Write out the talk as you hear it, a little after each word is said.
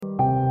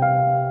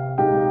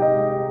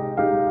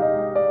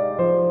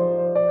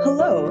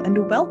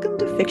and welcome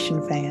to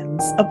Fiction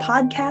Fans, a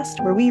podcast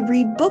where we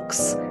read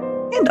books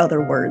and other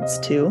words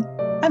too.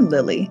 I'm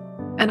Lily.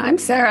 And I'm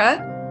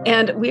Sarah.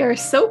 And we are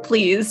so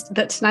pleased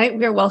that tonight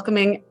we are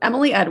welcoming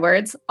Emily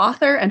Edwards,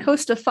 author and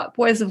host of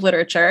Fuckboys of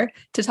Literature,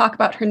 to talk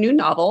about her new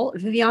novel,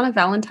 Viviana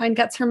Valentine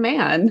Gets Her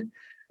Man.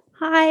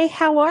 Hi,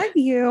 how are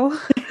you?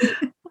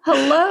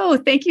 Hello.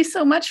 Thank you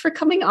so much for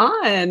coming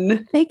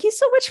on. Thank you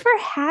so much for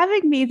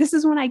having me. This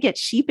is when I get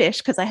sheepish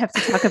because I have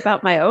to talk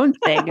about my own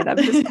thing. And I'm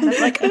just kind of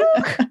like,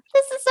 oh,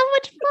 this is so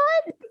much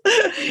fun.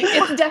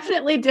 It's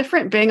definitely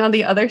different being on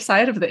the other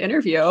side of the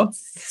interview.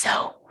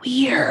 So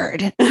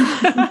weird.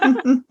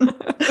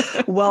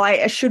 Well,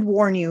 I should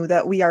warn you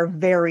that we are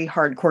very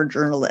hardcore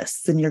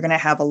journalists and you're going to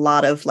have a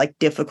lot of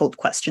difficult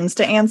questions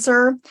to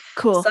answer.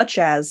 Cool. Such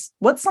as,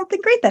 what's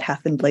something great that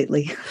happened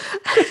lately?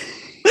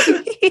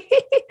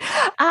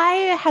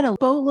 I had a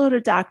boatload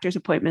of doctor's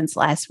appointments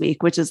last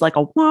week, which is like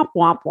a womp,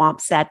 womp, womp,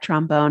 sad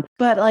trombone.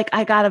 But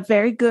I got a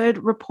very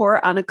good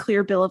report on a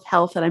clear bill of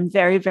health, and I'm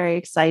very, very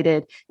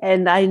excited.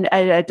 And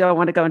I don't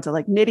want to go into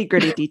nitty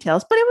gritty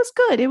details, but it was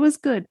good. It was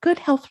good. Good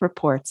health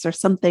reports are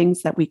some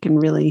things that we can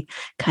really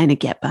kind of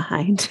get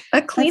behind.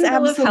 A clean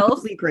bill of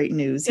health. Great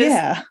news.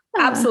 Yeah.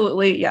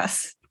 Absolutely.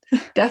 Yes.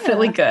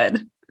 Definitely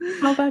good.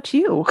 How about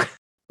you?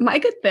 My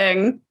good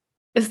thing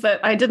is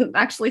that I didn't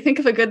actually think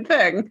of a good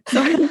thing.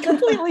 So I'm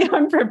completely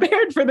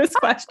unprepared for this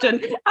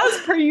question, as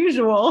per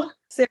usual.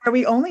 Sarah,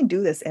 we only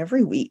do this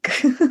every week.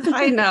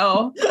 I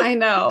know.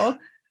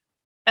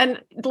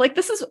 And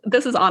this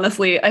is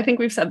honestly, I think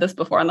we've said this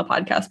before on the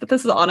podcast, but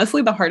this is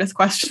honestly the hardest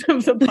question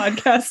of the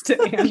podcast to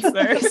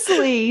answer.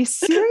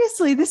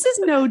 Seriously, this is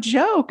no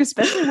joke,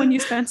 especially when you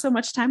spend so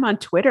much time on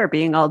Twitter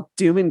being all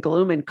doom and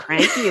gloom and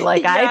cranky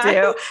like I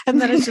do.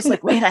 And then it's just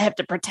wait, I have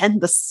to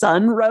pretend the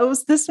sun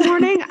rose this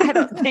morning? I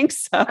don't think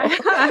so. I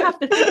have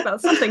to think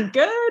about something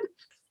good.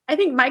 I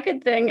think my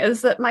good thing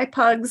is that my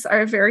pugs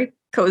are very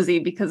cozy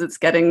because it's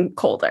getting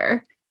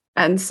colder.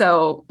 And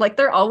so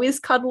they're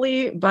always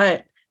cuddly,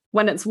 but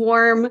when it's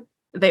warm,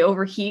 they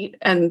overheat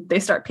and they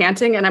start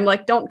panting. And I'm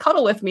like, don't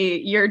cuddle with me.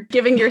 You're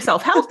giving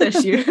yourself health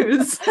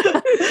issues.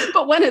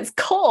 But when it's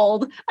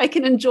cold, I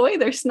can enjoy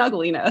their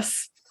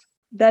snuggliness.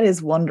 That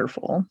is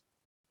wonderful.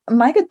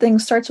 My good thing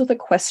starts with a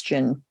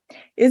question.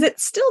 Is it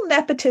still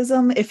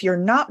nepotism if you're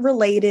not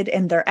related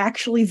and they're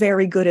actually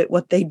very good at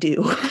what they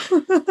do?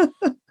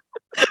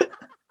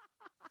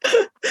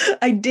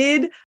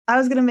 I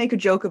was going to make a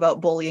joke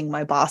about bullying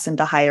my boss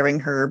into hiring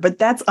her, but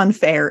that's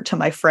unfair to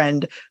my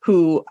friend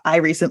who I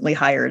recently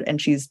hired, and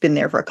she's been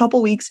there for a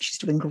couple weeks. She's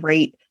doing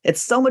great.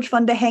 It's so much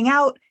fun to hang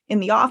out in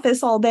the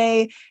office all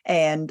day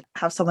and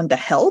have someone to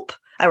help.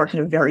 I work in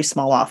a very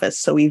small office,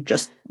 so we've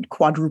just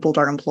quadrupled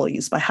our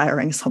employees by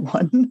hiring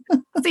someone.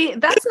 See,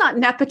 that's not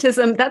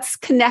nepotism. That's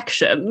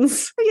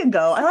connections. There you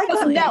go. I like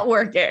that's that.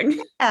 Networking.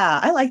 Yeah,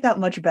 I like that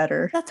much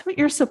better. That's what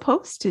you're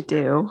supposed to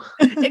do.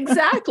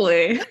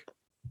 Exactly.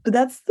 But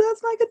that's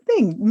my good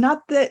thing.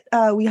 Not that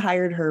we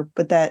hired her,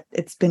 but that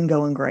it's been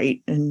going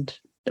great and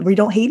we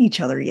don't hate each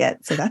other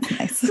yet. So that's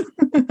nice.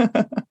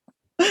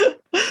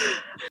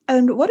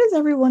 And what is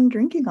everyone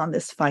drinking on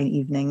this fine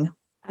evening?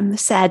 I'm the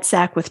sad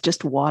sack with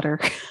just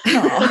water.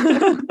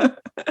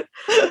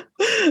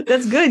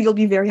 That's good. You'll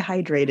be very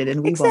hydrated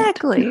and we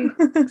exactly.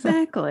 won't.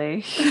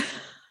 Exactly.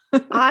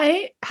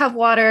 I have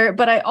water,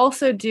 but I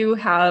also do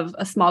have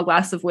a small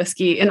glass of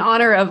whiskey in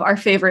honor of our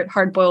favorite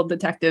hard-boiled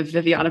detective,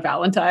 Viviana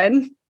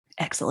Valentine.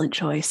 Excellent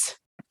choice.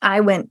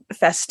 I went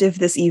festive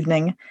this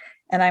evening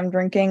and I'm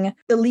drinking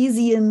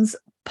Elysian's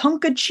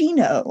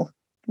Punkachino,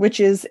 which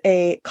is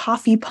a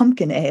coffee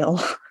pumpkin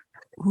ale.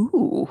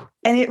 Ooh.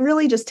 And it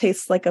really just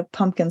tastes like a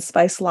pumpkin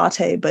spice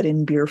latte, but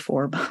in beer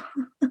form.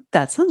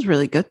 That sounds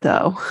really good,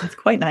 though. It's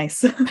quite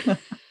nice.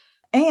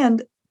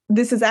 And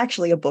this is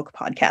actually a book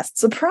podcast.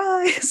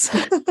 Surprise!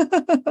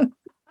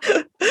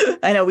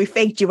 I know, we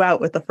faked you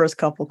out with the first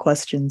couple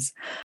questions.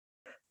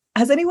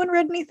 Has anyone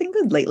read anything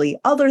good lately,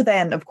 other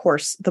than, of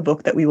course, the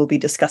book that we will be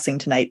discussing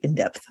tonight in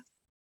depth?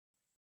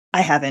 I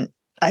haven't.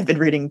 I've been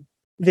reading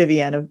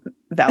Viviana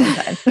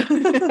Valentine.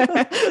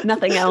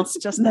 Nothing else,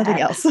 just nothing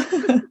that. else.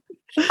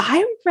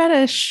 I read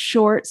a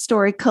short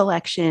story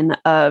collection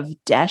of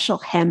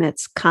Dashiell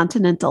Hammett's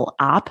Continental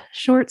Op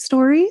short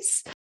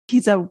stories.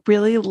 He's a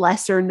really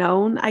lesser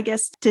known, I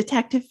guess,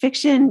 detective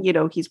fiction. You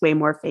know, he's way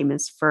more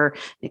famous for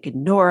Nick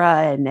and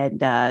Nora and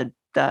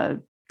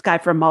the guy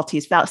from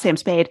Maltese Falcon, Sam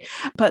Spade.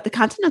 But the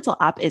Continental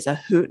Op is a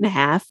hoot and a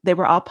half. They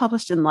were all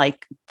published in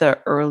the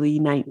early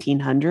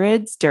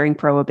 1900s during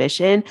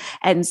Prohibition.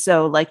 And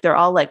so they're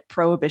all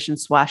Prohibition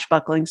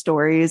swashbuckling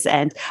stories.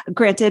 And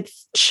granted,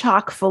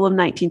 chock full of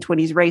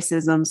 1920s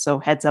racism. So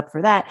heads up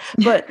for that.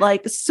 But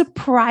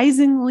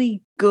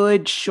surprisingly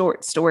good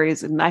short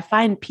stories. And I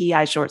find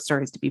PI short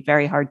stories to be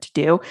very hard to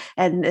do.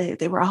 And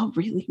they were all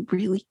really,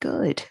 really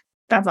good.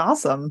 That's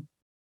awesome.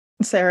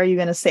 Sarah, are you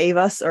going to save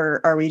us,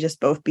 or are we just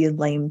both being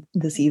lame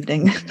this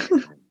evening?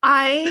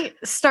 I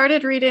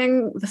started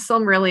reading the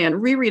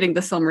Silmarillion, rereading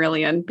the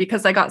Silmarillion,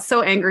 because I got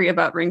so angry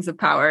about Rings of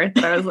Power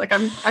that I was like,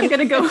 I'm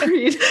gonna go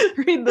read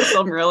the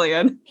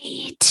Silmarillion.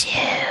 Me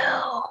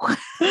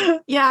too.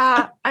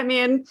 Yeah, I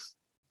mean,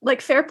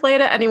 like, fair play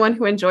to anyone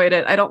who enjoyed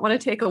it. I don't want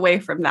to take away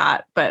from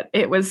that, but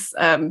it was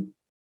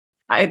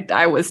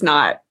I was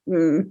not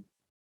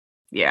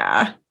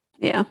yeah.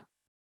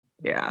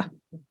 Yeah.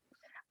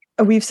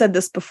 We've said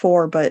this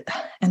before,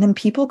 and then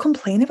people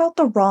complain about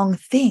the wrong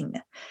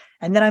thing.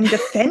 And then I'm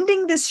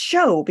defending this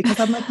show because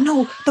I'm like,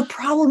 no, the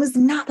problem is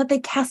not that they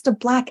cast a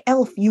black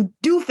elf, you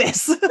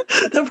doofus.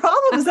 The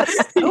problem is that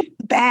it's so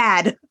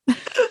bad.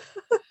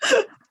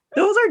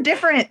 Those are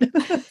different.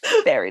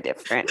 Very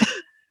different.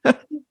 And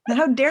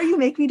how dare you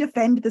make me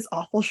defend this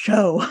awful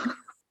show?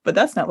 But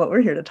that's not what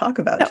we're here to talk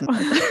about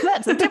tonight.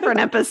 That's a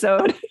different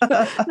episode.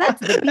 That's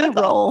the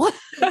B-roll.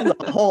 That's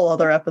a whole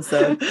other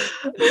episode.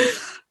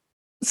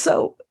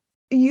 So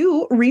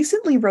you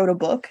recently wrote a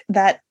book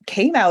that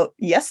came out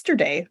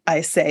yesterday,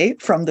 I say,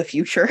 from the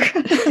future.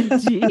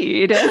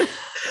 Indeed.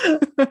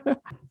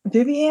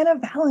 Viviana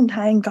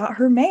Valentine got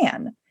her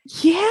man.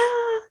 Yeah.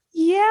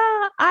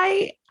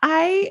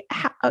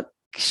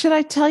 Should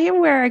I tell you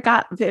where I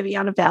got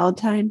Viviana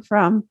Valentine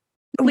from?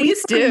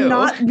 Please do.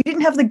 We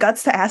didn't have the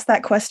guts to ask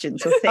that question,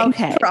 so thank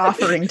you for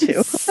offering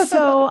to.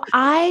 So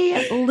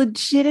I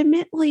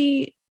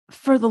legitimately,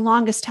 for the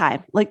longest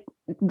time, like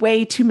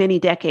way too many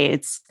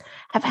decades,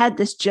 have had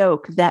this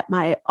joke that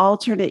my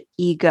alternate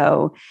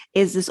ego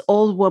is this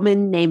old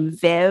woman named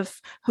Viv,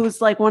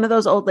 who's like one of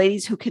those old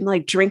ladies who can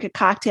like drink a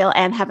cocktail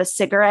and have a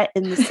cigarette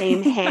in the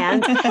same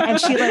hand. And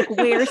she like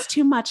wears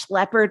too much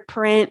leopard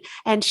print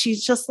and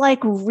she's just like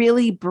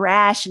really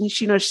brash. And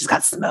she's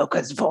got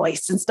smoker's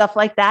voice and stuff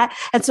like that.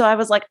 And so I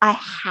was like, I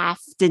have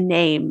to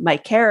name my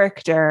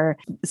character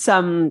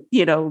some,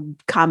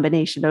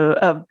 combination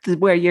of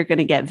where you're going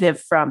to get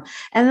Viv from.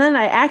 And then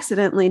I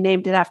accidentally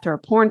named it after a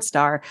porn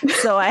star.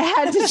 So I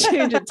had to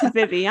change it to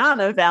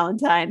Viviana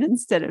Valentine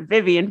instead of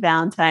Vivian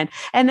Valentine.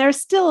 And there's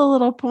still a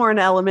little porn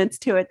elements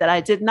to it that I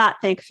did not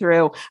think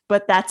through,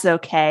 but that's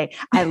okay.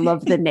 I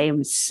love the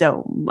name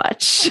so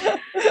much.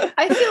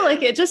 I feel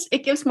like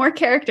it gives more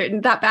character,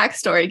 and that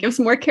backstory gives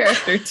more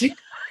character to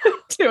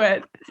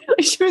it.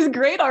 She was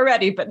great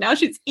already, but now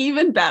she's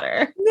even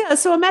better. Yeah.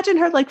 So imagine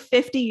her like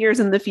 50 years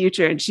in the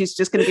future, and she's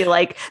just going to be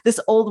like this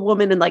old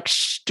woman in like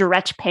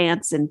stretch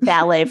pants and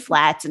ballet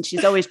flats, and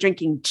she's always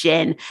drinking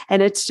gin.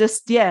 And it's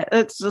just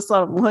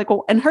like,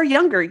 well, in her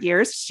younger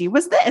years, she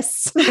was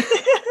this.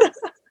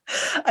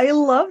 I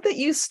love that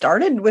you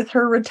started with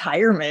her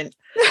retirement.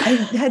 I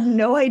had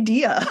no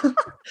idea.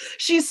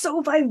 She's so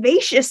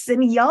vivacious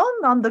and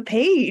young on the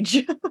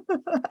page.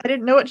 I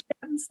didn't know what she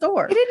had in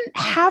store. I didn't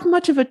have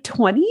much of a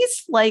 20s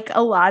like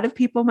a lot of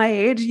people my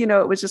age.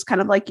 It was just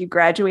kind of like you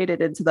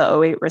graduated into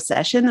the '08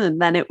 recession,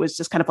 and then it was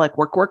just kind of like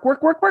work,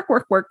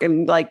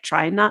 and like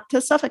trying not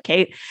to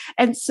suffocate.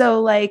 And so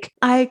like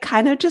I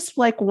kind of just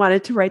like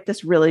wanted to write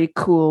this really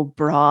cool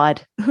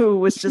broad who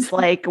was just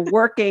like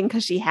working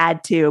because she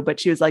had to, but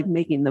she was like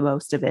making the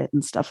most of it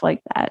and stuff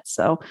like that.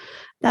 So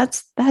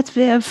that's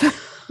Viv.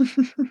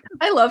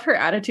 I love her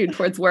attitude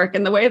towards work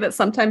and the way that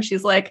sometimes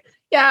she's like,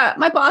 yeah,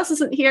 my boss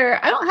isn't here.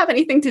 I don't have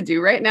anything to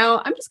do right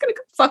now. I'm just going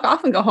to fuck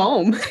off and go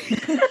home.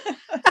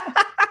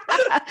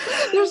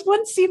 There's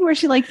one scene where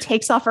she like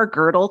takes off her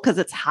girdle because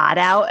it's hot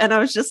out. And I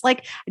was just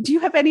like, do you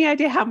have any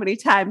idea how many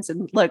times?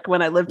 And look,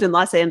 when I lived in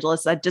Los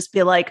Angeles, I'd just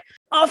be like,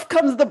 off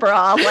comes the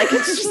bra. Like,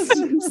 it's just,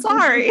 I'm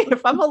sorry.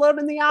 If I'm alone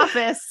in the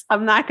office,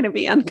 I'm not going to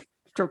be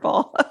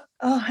uncomfortable.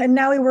 Oh, and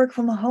now we work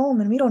from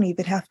home and we don't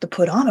even have to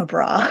put on a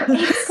bra.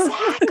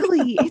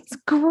 Exactly. It's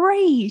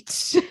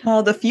great.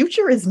 Oh, the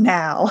future is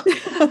now.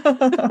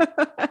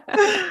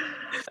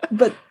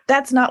 But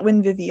that's not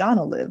when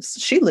Viviana lives.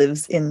 She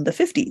lives in the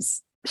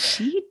 50s.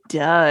 She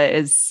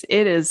does.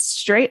 It is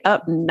straight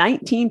up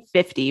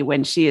 1950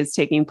 when she is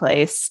taking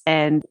place.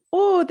 And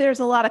there's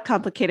a lot of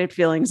complicated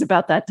feelings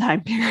about that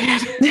time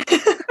period.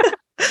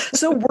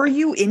 So were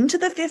you into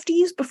the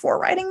 50s before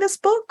writing this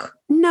book?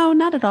 No,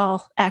 not at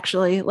all,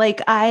 actually.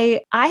 Like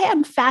I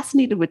am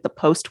fascinated with the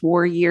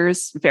post-war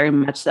years very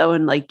much so,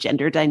 and like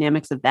gender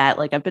dynamics of that.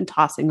 Like I've been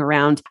tossing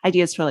around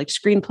ideas for like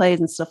screenplays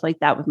and stuff like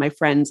that with my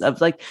friends of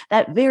like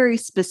that very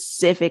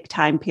specific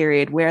time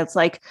period where it's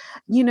like,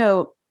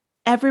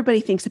 everybody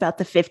thinks about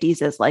the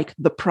 50s as like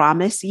the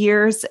promise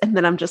years. And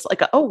then I'm just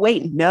like, oh,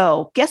 wait,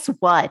 no, guess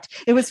what?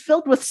 It was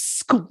filled with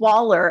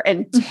squalor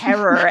and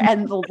terror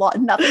and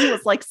nothing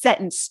was like set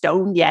in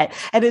stone yet.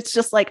 And it's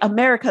just like,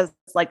 America's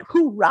like,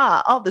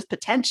 hoorah, all this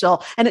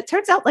potential. And it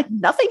turns out like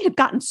nothing had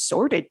gotten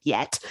sorted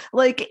yet.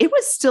 Like it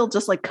was still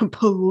just like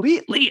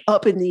completely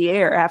up in the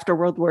air after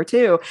World War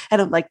II.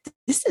 And I'm like,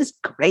 this is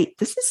great.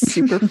 This is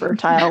super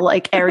fertile,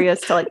 like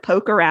areas to like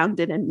poke around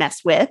in and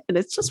mess with. And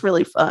it's just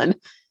really fun.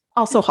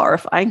 Also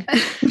horrifying.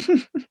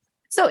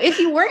 So if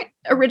you weren't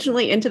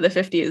originally into the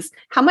 50s,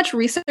 how much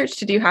research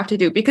did you have to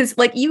do? Because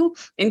like you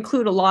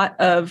include a lot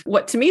of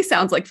what to me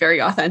sounds like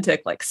very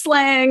authentic, like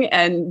slang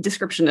and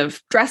description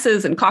of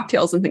dresses and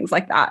cocktails and things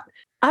like that.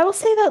 I will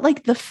say that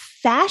like the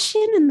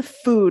fashion and the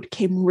food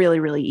came really,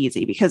 really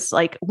easy because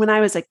like when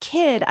I was a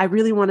kid, I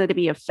really wanted to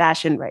be a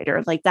fashion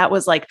writer. Like that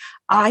was like,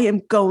 I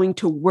am going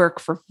to work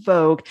for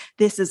Vogue.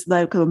 This is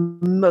like the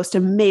most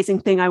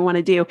amazing thing I want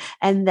to do.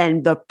 And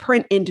then the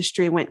print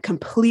industry went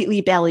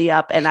completely belly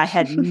up and I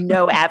had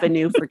no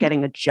avenue for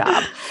getting a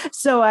job.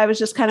 So I was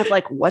just kind of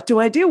like, what do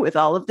I do with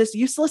all of this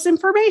useless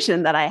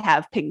information that I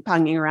have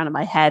ping-ponging around in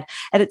my head?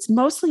 And it's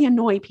mostly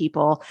annoy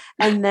people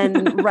and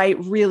then write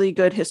really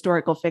good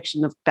historical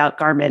fiction about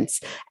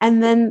garments.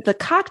 And then the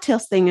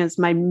cocktails thing is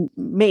my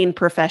main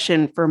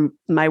profession for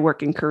my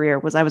working career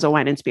was I was a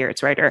wine and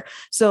spirits writer.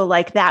 So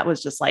like that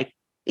was just like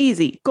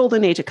easy,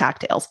 golden age of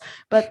cocktails.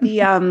 But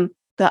the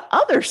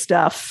other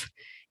stuff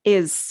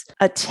is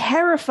a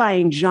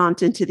terrifying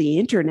jaunt into the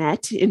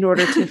internet in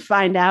order to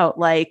find out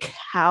like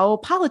how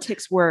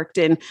politics worked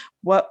and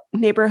what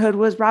neighborhood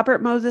was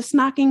Robert Moses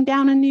knocking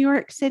down in New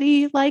York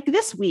City like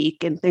this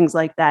week and things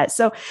like that.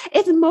 So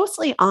it's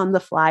mostly on the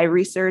fly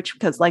research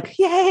because like,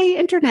 yay,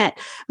 internet,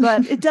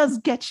 but it does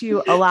get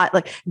you a lot.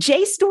 Like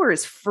JSTOR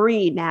is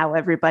free now,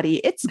 everybody.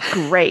 It's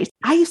great.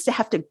 I used to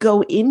have to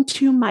go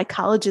into my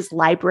college's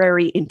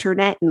library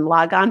internet and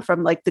log on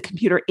from like the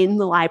computer in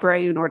the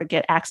library in order to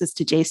get access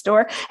to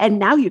JSTOR. And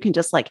now you can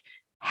just like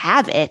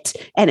have it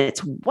and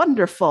it's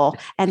wonderful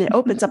and it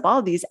opens up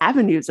all these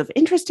avenues of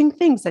interesting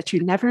things that you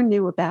never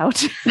knew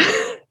about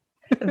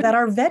that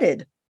are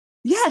vetted.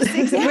 Yes,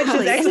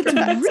 exactly. It's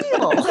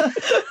real.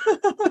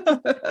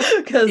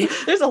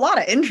 Because there's a lot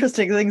of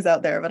interesting things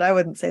out there, but I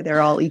wouldn't say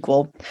they're all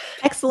equal.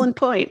 Excellent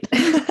point.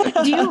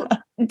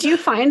 Do you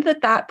find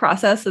that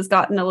process has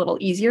gotten a little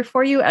easier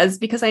for you?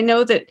 Because I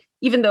know that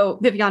even though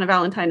Viviana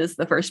Valentine is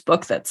the first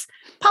book that's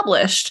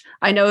published,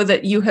 I know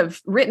that you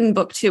have written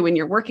book 2 and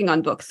you're working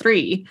on book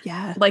 3.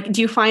 Yeah. Like,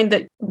 do you find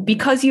that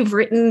because you've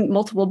written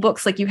multiple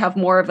books, like you have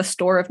more of a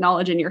store of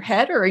knowledge in your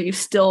head, or are you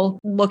still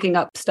looking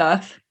up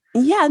stuff?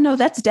 Yeah, no,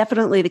 that's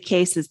definitely the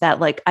case is that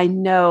like, I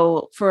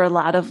know for a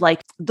lot of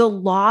like the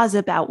laws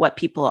about what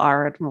people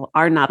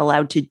are not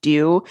allowed to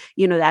do,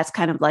 you know, that's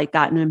kind of like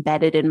gotten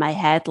embedded in my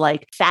head,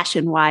 like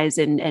fashion wise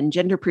and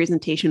gender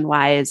presentation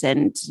wise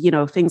and, you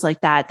know, things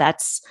like that.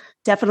 That's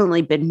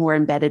definitely been more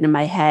embedded in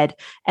my head.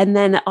 And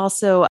then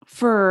also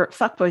for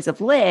Fuckboys of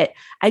Lit,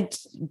 I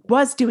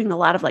was doing a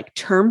lot of like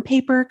term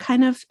paper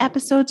kind of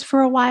episodes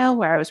for a while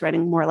where I was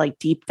writing more like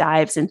deep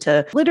dives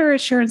into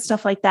literature and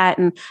stuff like that.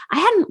 And I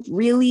hadn't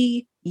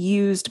really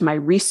used my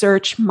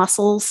research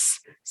muscles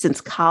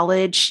since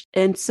college.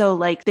 And so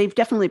like they've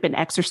definitely been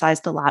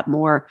exercised a lot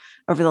more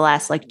over the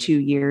last like 2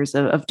 years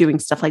of doing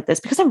stuff like this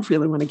because I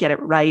really want to get it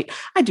right.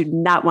 I do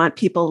not want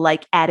people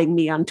like adding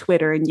me on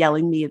Twitter and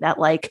yelling me that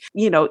like,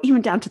 you know,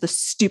 even down to the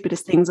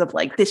stupidest things of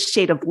like this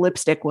shade of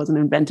lipstick wasn't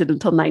invented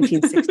until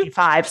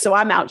 1965. So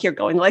I'm out here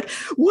going like,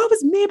 what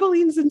was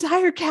Maybelline's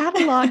entire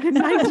catalog in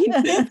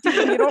 1950?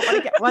 You don't want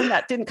to get one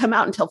that didn't come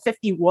out until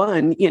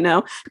 51, you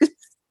know, because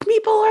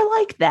people are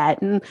like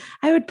that. And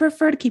I would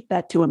prefer to keep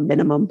that to a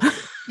minimum.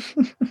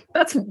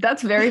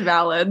 That's very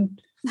valid.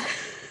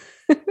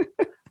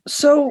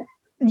 So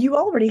you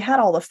already had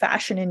all the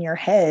fashion in your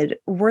head.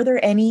 Were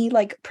there any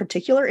like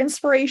particular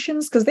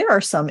inspirations? Because there are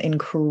some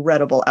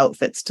incredible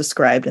outfits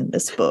described in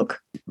this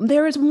book.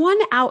 There is one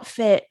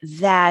outfit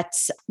that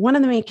one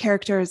of the main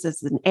characters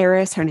is an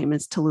heiress. Her name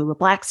is Tallulah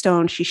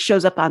Blackstone. She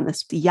shows up on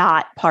this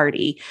yacht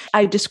party.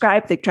 I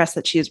described the dress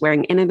that she is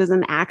wearing, and it is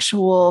an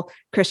actual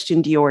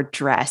Christian Dior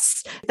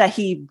dress that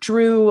he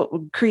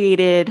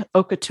created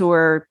haute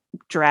couture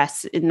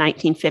dress in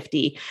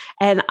 1950.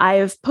 And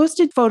I've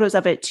posted photos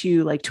of it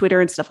to like Twitter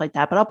and stuff like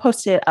that, but I'll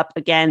post it up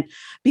again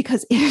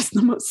because it is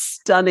the most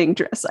stunning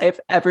dress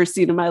I've ever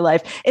seen in my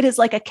life. It is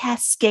like a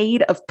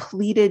cascade of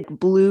pleated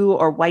blue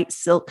or white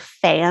silk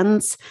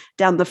fans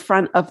down the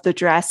front of the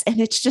dress. And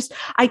it's just,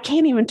 I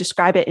can't even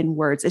describe it in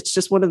words. It's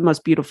just one of the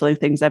most beautiful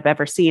things I've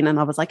ever seen.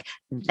 And I was like,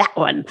 that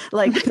one,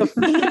 like the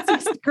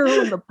fanciest girl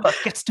in the book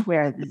gets to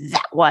wear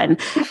that one.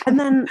 And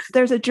then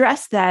there's a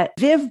dress that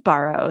Viv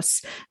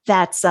borrows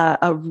that's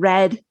a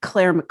red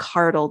Claire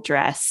McCardle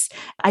dress.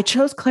 I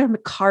chose Claire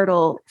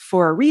McCardle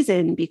for a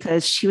reason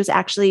because she was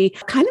actually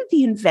kind of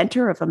the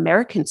inventor of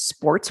American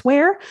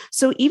sportswear.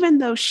 So even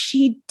though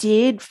she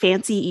did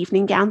fancy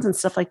evening gowns and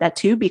stuff like that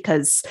too,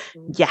 because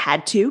you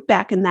had to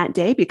back in that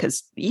day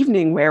because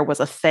evening wear was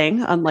a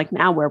thing, unlike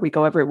now where we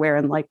go everywhere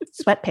in like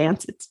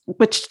sweatpants,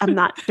 which I'm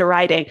not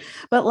deriding,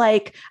 but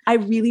like I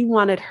really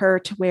wanted her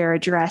to wear a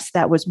dress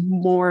that was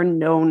more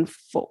known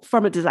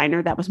from a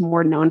designer that was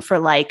more known for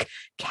like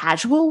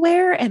casual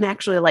wear and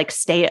actually like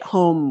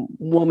stay-at-home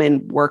woman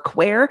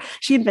workwear.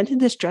 She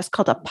invented this dress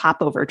called a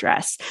popover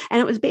dress.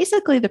 And it was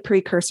basically the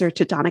precursor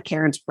to Donna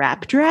Karan's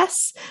wrap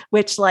dress,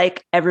 which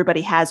like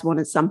everybody has one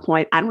at some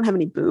point. I don't have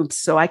any boobs,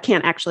 so I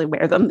can't actually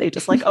wear them. They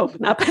just like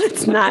open up and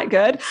it's not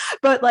good.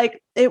 But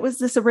like it was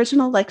this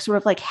original like sort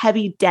of like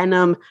heavy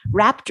denim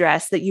wrap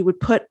dress that you would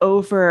put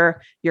over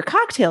your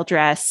cocktail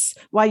dress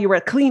while you were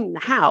cleaning the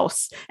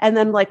house. And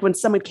then like when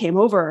someone came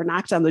over or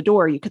knocked on the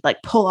door, you could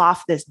like pull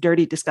off this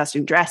dirty,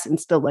 disgusting dress and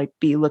still like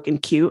be looking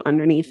cute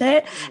underneath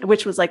it,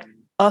 which was like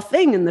a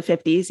thing in the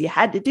 50s you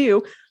had to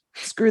do.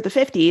 screw the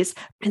 50s.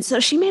 And so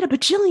she made a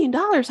bajillion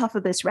dollars off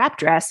of this wrap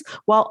dress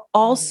while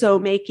also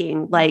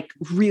making like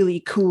really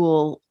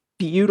cool,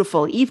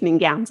 beautiful evening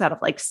gowns out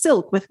of like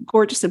silk with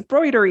gorgeous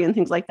embroidery and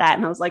things like that.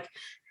 And I was like,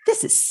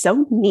 this is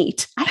so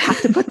neat. I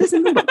have to put this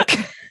in the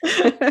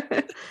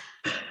book.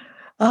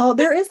 Oh,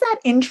 there is that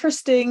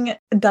interesting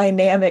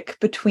dynamic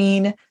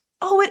between,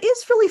 oh, it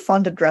is really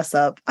fun to dress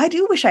up. I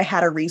do wish I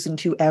had a reason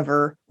to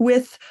ever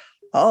with,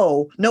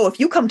 oh, no, if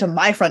you come to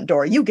my front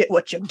door, you get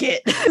what you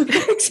get.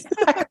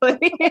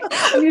 Exactly.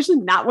 I'm usually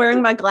not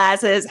wearing my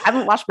glasses,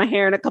 haven't washed my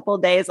hair in a couple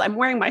of days. I'm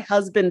wearing my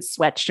husband's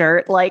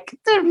sweatshirt. Like,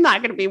 they're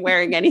not going to be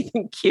wearing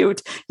anything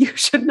cute. You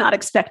should not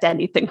expect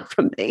anything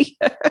from me.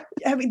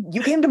 I mean,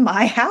 you came to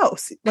my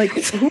house. Like,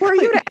 who are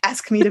you to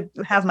ask me to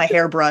have my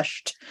hair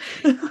brushed?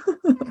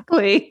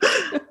 Exactly.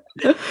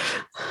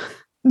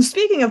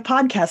 Speaking of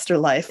podcaster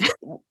life,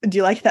 do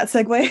you like that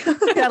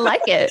segue? I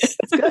like it.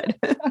 It's good.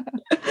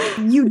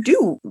 You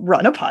do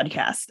run a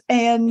podcast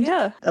and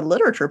Yeah. a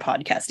literature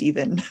podcast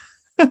even.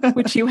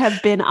 Which you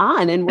have been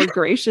on and were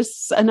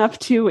gracious enough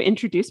to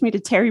introduce me to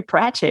Terry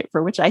Pratchett,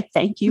 for which I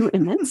thank you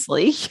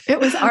immensely. It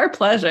was our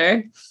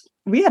pleasure.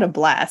 We had a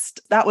blast.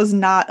 That was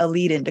not a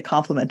lead-in to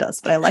compliment us,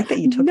 but I like that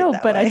you took it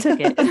that way. I took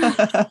it.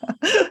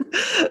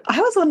 I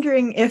was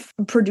wondering if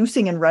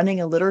producing and running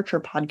a literature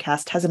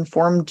podcast has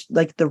informed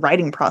like the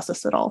writing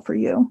process at all for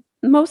you.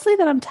 Mostly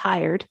that I'm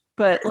tired,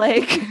 but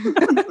like,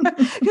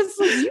 because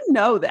you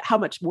know that how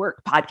much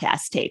work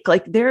podcasts take.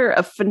 Like they're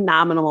a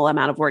phenomenal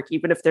amount of work,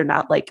 even if they're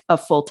not like a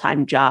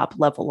full-time job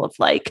level of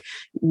like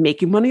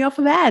making money off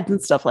of ads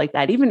and stuff like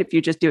that. Even if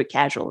you just do it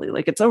casually,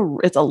 like it's a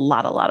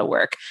lot of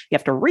work. You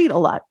have to read a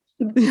lot.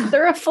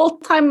 They're a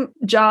full-time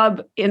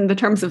job in the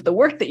terms of the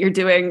work that you're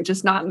doing,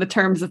 just not in the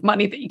terms of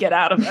money that you get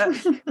out of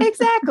it.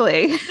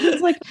 Exactly.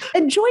 It's like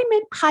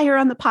enjoyment higher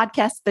on the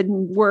podcast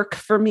than work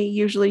for me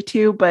usually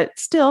too, but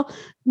still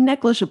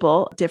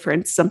negligible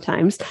difference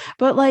sometimes.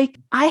 But like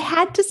I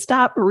had to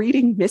stop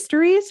reading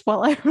mysteries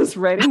while I was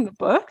writing the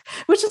book,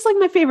 which is like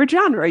my favorite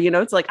genre. You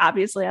know, it's like,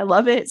 obviously I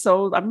love it.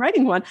 So I'm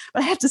writing one,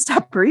 but I had to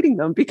stop reading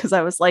them because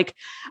I was like,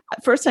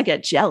 first I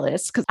get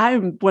jealous because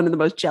I'm one of the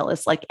most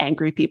jealous, like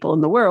angry people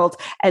in the world.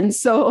 And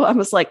so I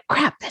was like,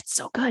 crap, that's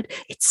so good.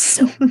 It's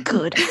so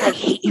good. I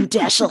hate you,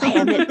 Dashiell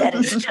Hammett. That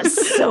is just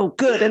so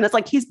good. And it's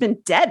like, he's been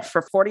dead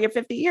for 40 or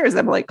 50 years.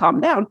 I'm like,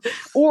 calm down.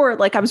 Or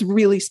like, I was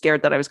really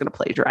scared that I was going to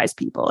plagiarize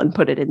people and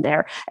put it in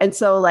there. And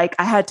so like,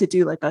 I had to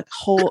do like a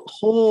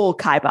whole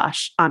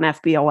kibosh on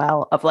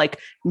FBOL of like,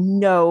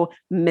 no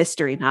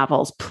mystery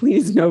novels,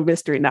 please, no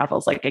mystery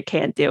novels. Like I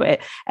can't do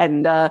it.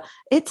 And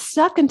it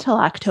stuck until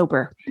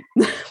October,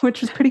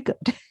 which was pretty good.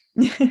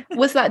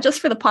 Was that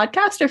just for the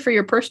podcast or for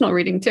your personal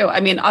reading too?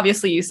 I mean,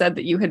 obviously you said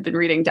that you had been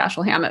reading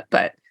Dashiell Hammett,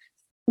 but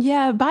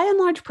yeah, by and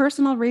large,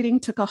 personal reading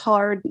took a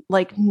hard,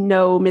 like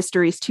no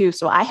mysteries too.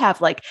 So I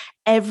have like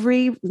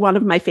every one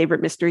of my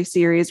favorite mystery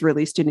series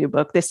released a new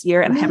book this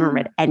year, and I haven't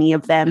read any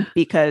of them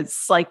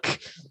because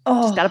like,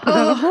 just got to put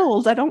on a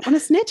hold. I don't want to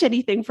snitch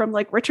anything from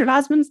like Richard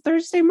Osman's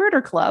Thursday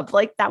Murder Club.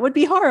 Like that would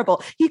be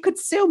horrible. He could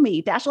sue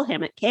me. Dashiell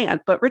Hammett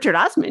can't, but Richard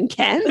Osman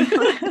can.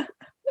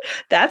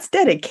 That's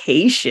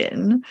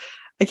dedication.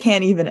 I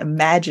can't even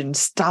imagine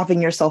stopping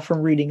yourself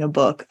from reading a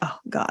book. Oh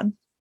God.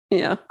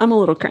 Yeah, I'm a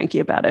little cranky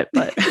about it,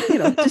 but you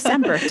know,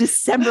 December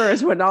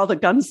is when all the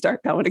guns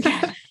start going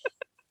again.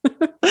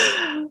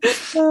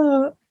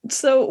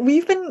 So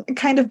we've been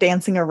kind of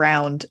dancing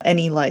around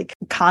any like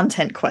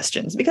content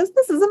questions because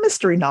this is a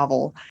mystery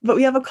novel, but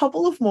we have a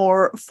couple of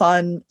more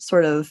fun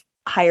sort of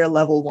higher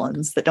level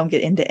ones that don't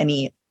get into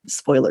any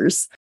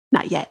spoilers.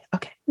 Not yet.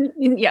 Okay.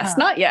 Yes,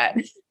 not yet.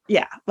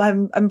 Yeah,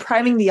 I'm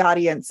priming the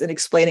audience and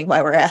explaining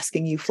why we're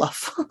asking you,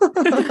 Fluff.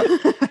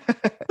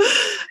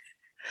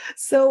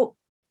 So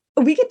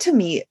we get to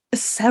meet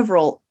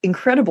several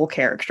incredible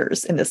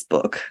characters in this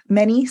book.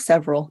 Many,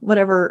 several,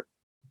 whatever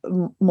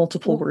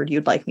multiple word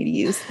you'd like me to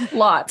use.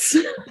 Lots.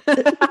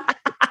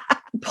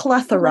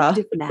 Plethora.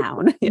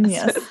 Noun.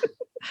 Yes.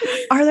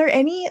 Are there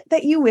any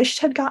that you wished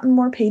had gotten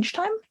more page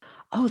time?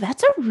 Oh,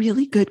 that's a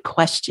really good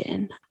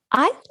question.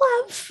 I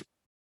love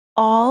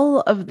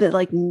all of the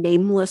like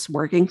nameless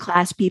working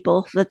class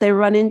people that they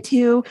run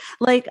into.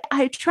 Like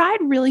I tried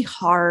really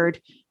hard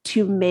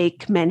to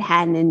make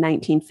Manhattan in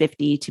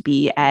 1950 to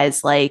be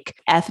as like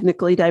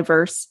ethnically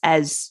diverse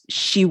as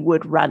she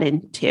would run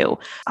into.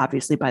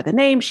 Obviously by the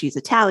name, she's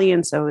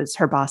Italian. So is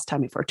her boss,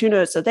 Tommy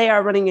Fortuna. So they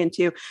are running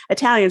into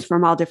Italians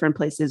from all different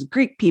places,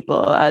 Greek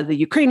people, the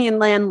Ukrainian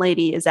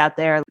landlady is out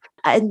there.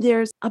 And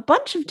there's a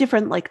bunch of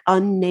different like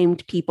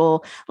unnamed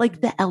people,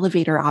 like the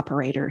elevator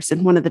operators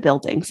in one of the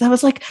buildings. I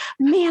was like,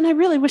 man, I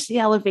really wish the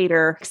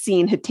elevator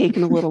scene had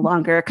taken a little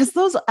longer because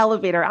those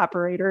elevator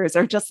operators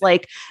are just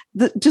like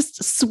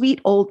just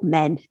sweet old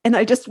men. And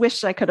I just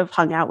wish I could have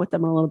hung out with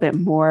them a little bit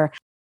more.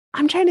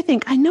 I'm trying to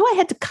think. I know I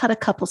had to cut a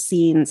couple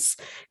scenes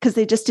because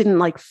they just didn't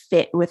like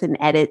fit with an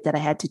edit that I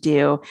had to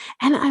do.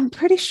 And I'm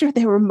pretty sure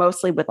they were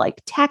mostly with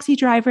like taxi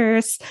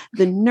drivers,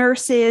 the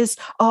nurses.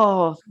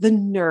 Oh, the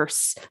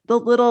nurse, the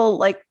little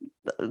like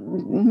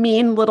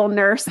mean little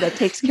nurse that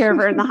takes care of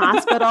her in the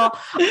hospital.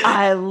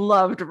 I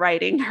loved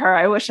writing her.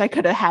 I wish I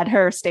could have had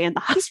her stay in the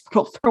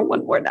hospital for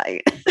one more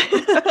night.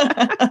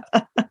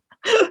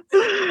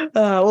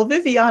 Well,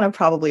 Viviana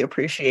probably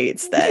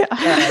appreciates that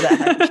that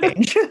had to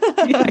change.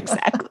 Yeah,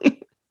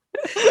 exactly.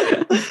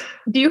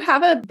 Do you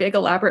have a big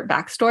elaborate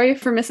backstory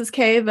for Mrs.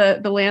 K, the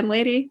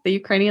landlady, the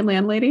Ukrainian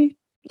landlady?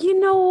 You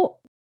know,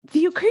 the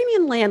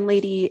Ukrainian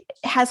landlady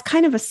has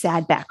kind of a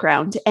sad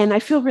background, and I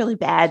feel really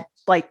bad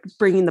like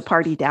bringing the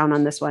party down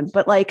on this one.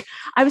 But like,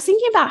 I was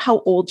thinking about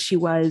how old she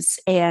was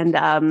and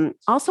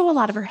also a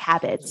lot of her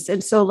habits.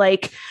 And so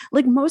like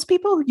most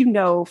people, you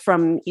know,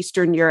 from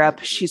Eastern Europe,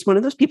 she's one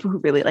of those people who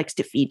really likes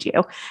to feed you.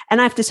 And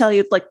I have to tell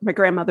you, like my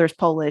grandmother's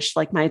Polish,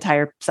 like my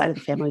entire side of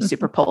the family is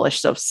super Polish.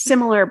 So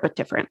similar, but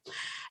different.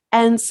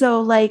 And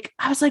so like,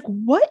 I was like,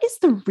 what is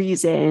the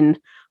reason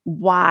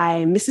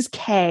why Mrs.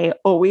 K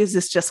always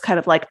is just kind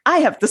of like, I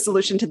have the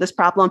solution to this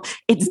problem.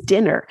 It's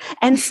dinner.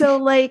 And so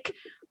like,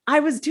 I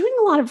was doing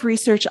a lot of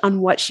research on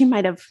what she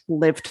might have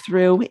lived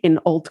through in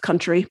old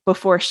country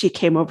before she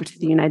came over to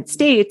the United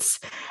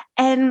States.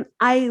 And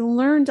I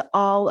learned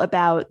all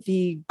about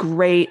the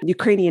great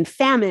Ukrainian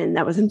famine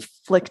that was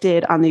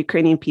inflicted on the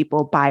Ukrainian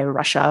people by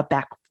Russia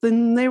back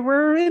when they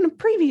were in a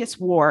previous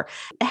war.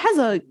 It has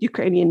a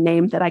Ukrainian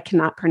name that I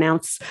cannot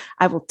pronounce.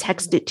 I will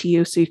text it to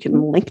you so you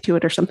can link to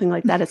it or something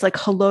like that. It's like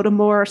Holodomor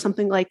or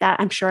something like that.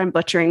 I'm sure I'm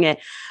butchering it.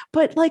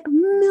 But like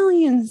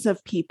millions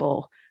of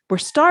people were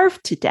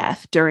starved to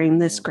death during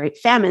this great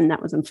famine that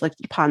was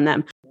inflicted upon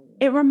them.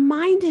 It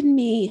reminded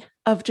me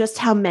of just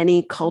how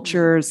many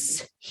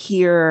cultures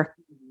here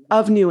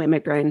of new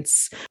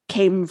immigrants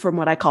came from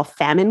what I call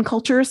famine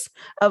cultures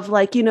of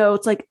like, you know,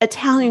 it's like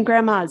Italian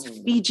grandmas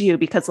feed you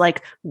because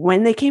like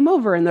when they came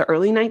over in the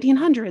early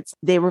 1900s,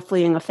 they were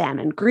fleeing a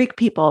famine. Greek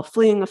people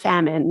fleeing a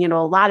famine. You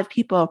know, a lot of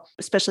people,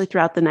 especially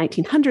throughout the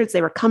 1900s,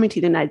 they were coming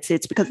to the United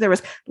States because there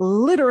was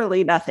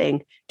literally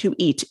nothing to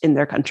eat in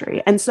their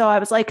country. And so I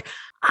was like,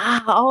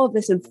 all of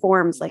this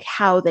informs like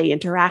how they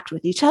interact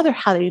with each other,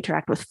 how they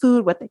interact with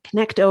food, what they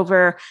connect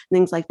over,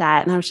 things like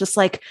that. And I was just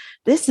like,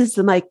 this is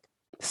like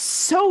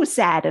so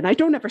sad. And I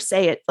don't ever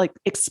say it like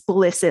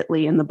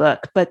explicitly in the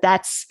book, but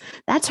that's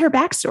her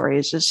backstory.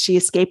 It's just she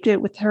escaped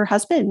it with her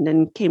husband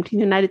and came to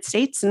the United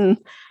States and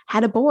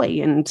had a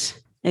boy, and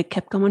it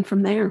kept going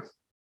from there.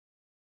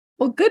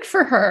 Well, good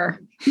for her.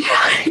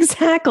 Yeah,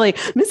 exactly.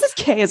 Mrs.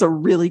 K is a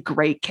really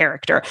great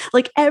character.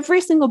 Like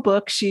every single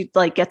book, she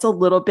like gets a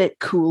little bit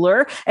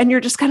cooler, and you're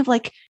just kind of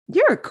like,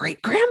 you're a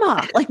great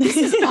grandma. Like this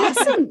is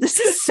awesome. This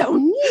is so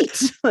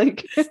neat.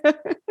 Like,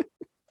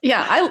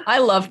 yeah, I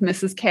loved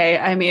Mrs. K.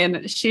 I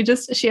mean, she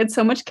had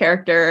so much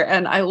character,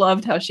 and I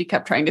loved how she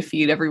kept trying to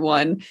feed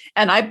everyone.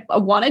 And I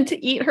wanted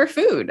to eat her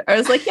food. I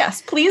was like,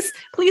 yes, please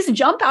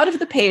jump out of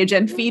the page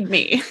and feed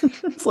me.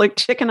 It's like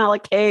chicken a la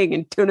king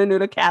and tuna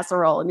noodle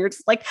casserole. And you're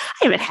just like,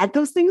 I haven't had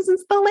those things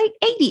since the late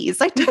 80s.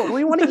 I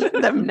totally want to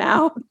eat them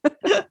now.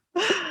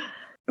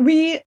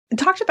 We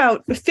talked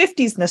about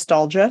 50s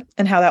nostalgia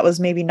and how that was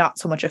maybe not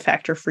so much a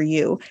factor for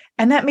you.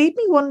 And that made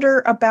me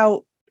wonder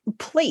about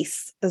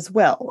place as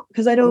well,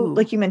 because I know,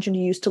 like you mentioned,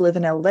 you used to live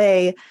in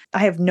LA. I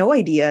have no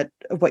idea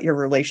what your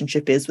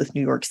relationship is with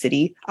New York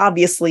City.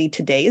 Obviously,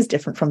 today is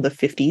different from the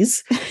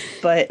 50s,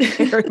 but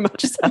very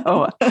much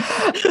so.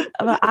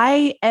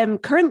 I am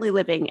currently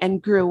living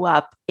and grew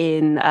up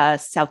in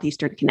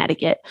southeastern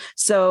Connecticut,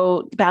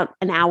 so about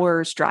an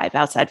hour's drive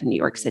outside of New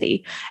York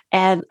City.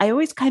 And I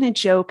always kind of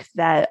joke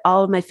that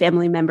all of my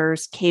family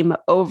members came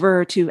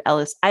over to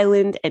Ellis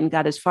Island and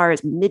got as far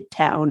as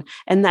Midtown,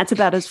 and that's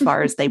about as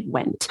far as they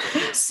went.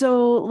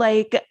 So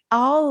like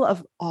all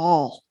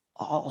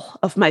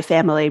of my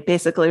family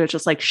basically was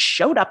just like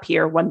showed up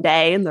here one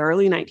day in the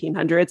early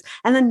 1900s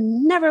and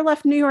then never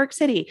left New York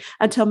City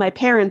until my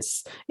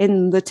parents,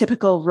 in the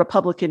typical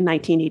Republican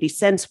 1980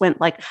 sense, went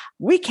like,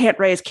 we can't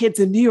raise kids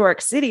in New York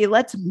City.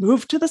 Let's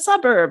move to the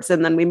suburbs.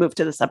 And then we moved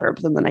to the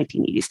suburbs in the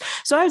 1980s.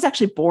 So I was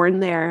actually born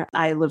there.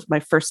 I lived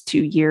my first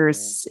 2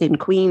 years in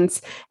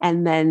Queens.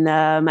 And then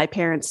my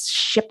parents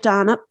shipped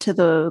on up to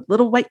the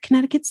little white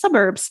Connecticut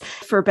suburbs,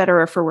 for better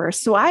or for worse.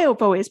 So I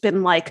have always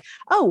been like,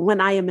 oh, when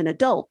I am an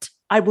adult,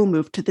 I will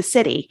move to the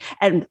city.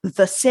 And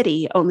the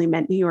city only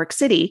meant New York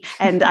City.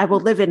 And I will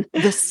live in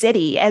the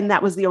city. And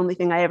that was the only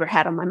thing I ever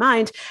had on my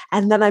mind.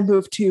 And then I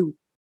moved to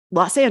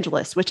Los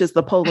Angeles, which is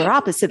the polar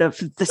opposite of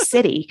the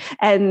city,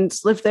 and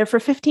lived there for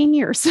 15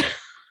 years.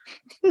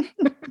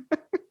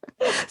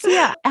 So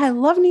yeah, I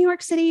love New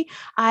York City.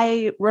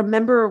 I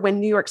remember when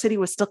New York City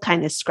was still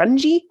kind of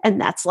scrungy. And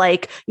that's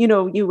like,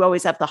 you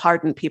always have the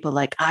hardened people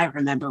like, I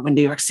remember when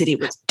New York City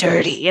was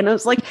dirty. And it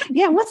was like,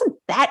 yeah, it wasn't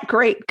that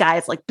great,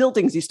 guys. Like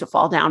buildings used to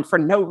fall down for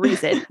no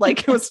reason.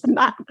 Like it was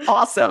not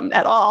awesome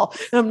at all.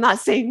 And I'm not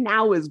saying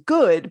now is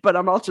good, but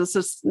I'm also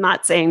just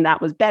not saying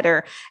that was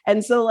better.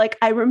 And so like,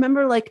 I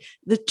remember like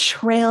the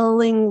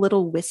trailing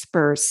little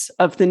whispers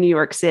of the New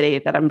York City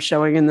that I'm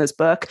showing in this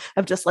book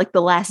of just like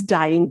the last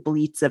dying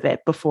bleats of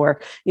it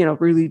before,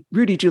 Rudy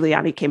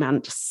Giuliani came out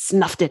and just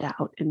snuffed it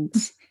out. And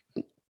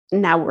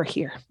now we're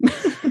here.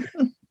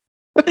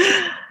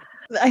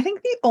 I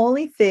think the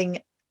only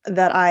thing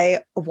that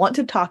I want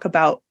to talk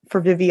about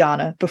for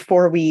Viviana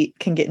before we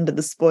can get into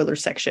the spoiler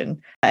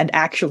section and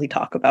actually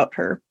talk about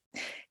her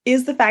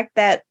is the fact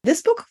that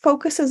this book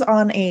focuses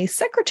on a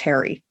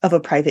secretary of a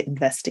private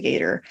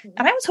investigator.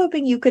 And I was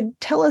hoping you could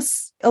tell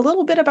us a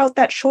little bit about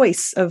that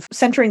choice of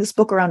centering this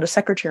book around a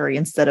secretary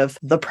instead of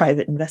the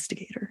private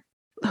investigator.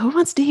 Who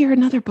wants to hear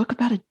another book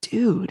about a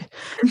dude?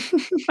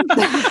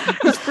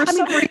 For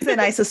some reason,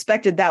 I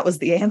suspected that was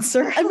the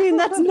answer. I mean,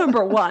 that's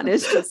number one.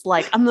 It's just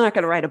like, I'm not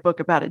going to write a book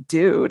about a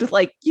dude.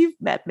 Like, you've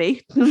met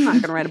me. I'm not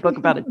going to write a book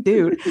about a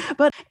dude.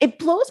 But it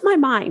blows my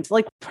mind.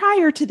 Like,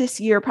 prior to this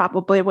year,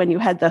 probably when you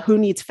had the Who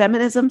Needs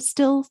Feminism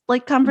still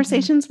like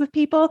conversations with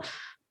people.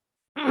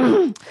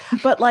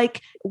 But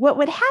like, what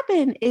would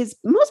happen is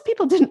most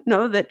people didn't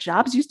know that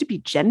jobs used to be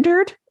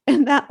gendered.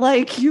 And that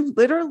like you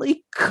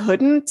literally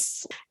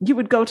you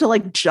would go to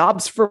like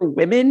jobs for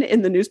women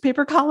in the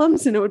newspaper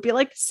columns and it would be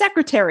like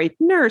secretary,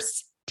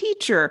 nurse,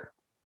 teacher.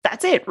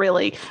 That's it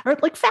really. Or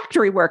like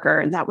factory worker.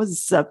 And that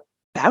was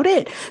about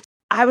it.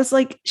 I was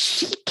like,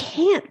 she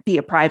can't be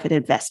a private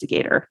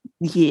investigator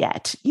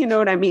yet. You know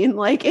what I mean?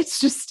 Like,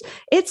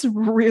 it's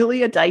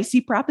really a dicey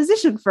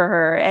proposition for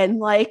her. And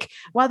like,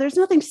 while there's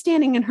nothing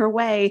standing in her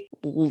way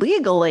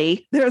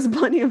legally, there's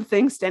plenty of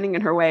things standing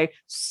in her way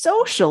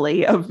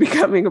socially of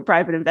becoming a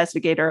private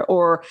investigator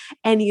or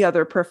any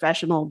other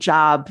professional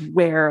job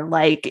where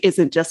like,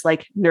 isn't just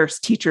like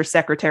nurse, teacher,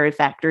 secretary,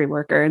 factory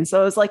worker. And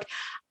so it's like,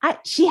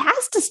 she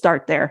has to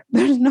start there.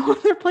 There's no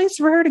other place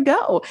for her to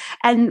go.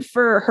 And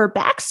for her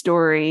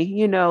backstory,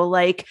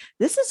 like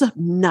this is a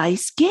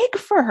nice gig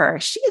for her.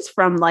 She is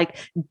from like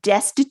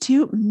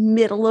destitute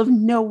middle of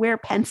nowhere,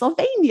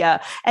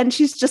 Pennsylvania. And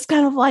she's just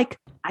kind of like,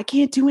 I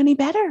can't do any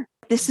better.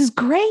 This is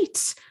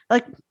great.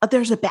 Like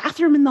there's a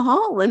bathroom in the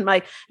hall and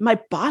my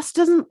boss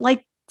doesn't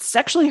like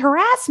sexually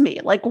harass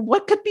me. Like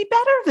what could be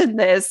better than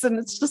this? And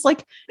it's just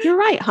like, you're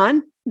right,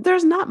 hon.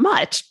 There's not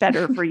much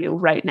better for you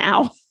right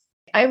now.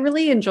 I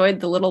really enjoyed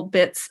the little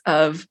bits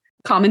of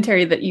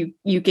commentary that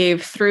you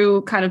gave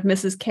through kind of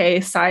Mrs.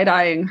 K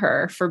side-eyeing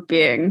her for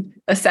being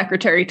a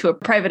secretary to a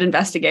private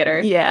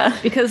investigator. Yeah.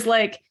 Because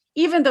like,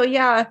 even though,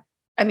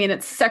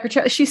 it's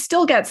secretary, she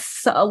still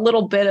gets a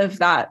little bit of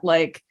that,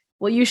 like,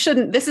 well,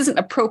 this isn't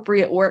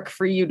appropriate work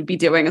for you to be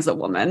doing as a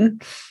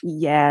woman.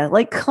 Yeah.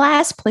 Like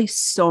class plays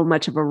so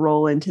much of a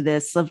role into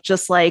this of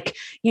just like,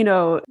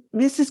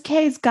 Mrs.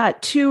 K's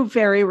got two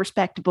very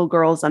respectable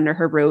girls under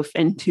her roof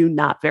and two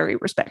not very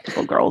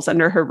respectable girls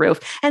under her roof.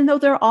 And though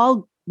they're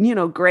all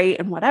great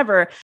and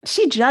whatever,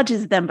 she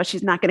judges them, but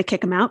she's not going to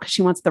kick them out because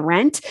she wants the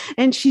rent.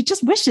 And she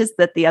just wishes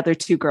that the other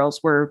two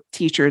girls were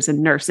teachers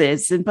and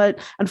nurses. But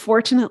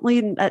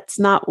unfortunately, that's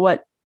not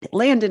what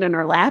landed in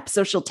her lap.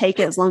 So she'll take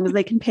it as long as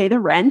they can pay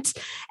the rent.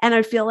 And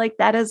I feel like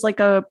that is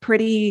like a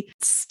pretty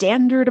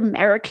standard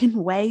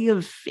American way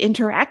of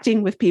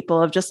interacting with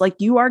people of just like,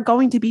 you are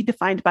going to be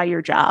defined by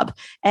your job.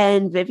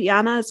 And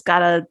Viviana's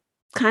got a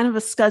kind of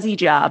a scuzzy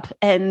job.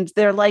 And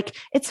they're like,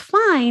 it's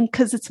fine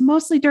because it's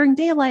mostly during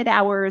daylight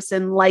hours.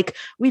 And like,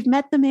 we've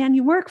met the man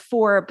you work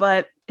for,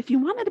 but if you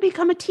wanted to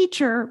become a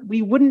teacher,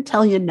 we wouldn't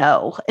tell you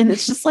no. And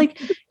it's just like,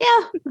 yeah,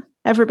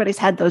 everybody's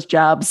had those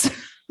jobs.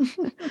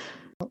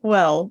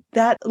 Well,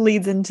 that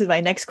leads into my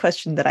next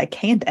question that I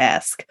can't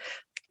ask.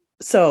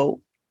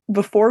 So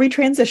before we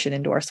transition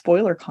into our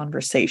spoiler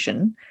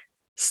conversation,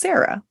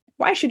 Sarah,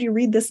 why should you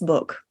read this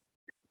book?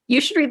 You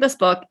should read this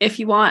book if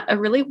you want a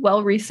really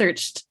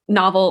well-researched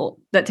novel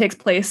that takes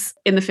place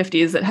in the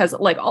 50s that has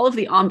like all of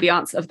the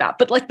ambiance of that,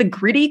 but like the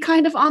gritty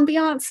kind of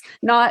ambiance,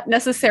 not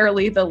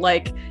necessarily the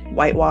like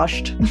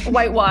whitewashed.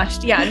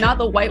 Yeah, not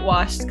the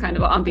whitewashed kind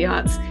of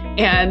ambiance.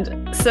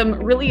 And some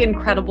really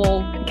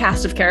incredible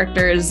cast of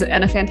characters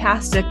and a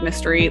fantastic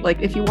mystery.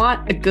 Like if you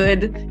want a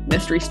good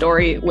mystery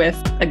story with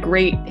a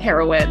great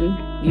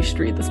heroine, you should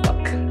read this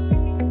book.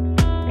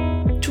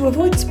 To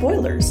avoid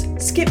spoilers,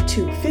 skip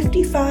to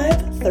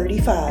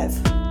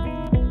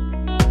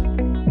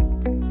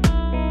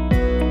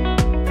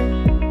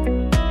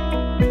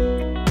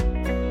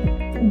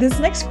 5535. This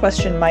next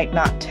question might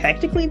not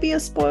technically be a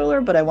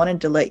spoiler, but I wanted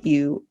to let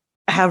you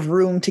have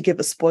room to give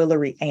a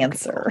spoilery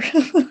answer.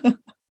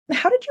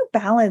 How did you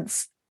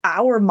balance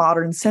our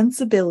modern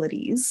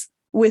sensibilities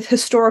with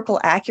historical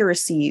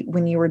accuracy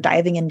when you were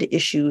diving into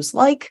issues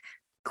like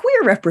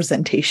queer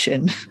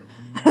representation?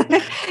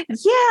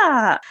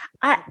 Yeah.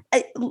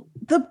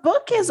 The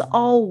book is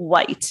all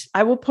white.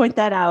 I will point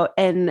that out.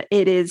 And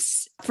it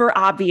is for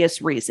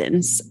obvious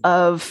reasons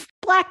of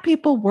Black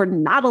people were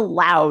not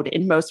allowed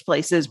in most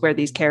places where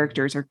these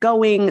characters are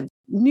going.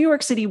 New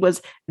York City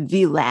was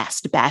the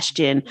last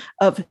bastion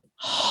of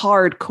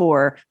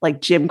hardcore,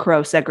 like Jim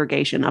Crow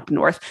segregation up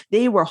north.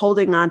 They were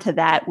holding on to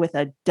that with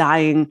a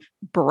dying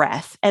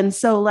breath. And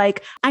so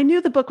like, I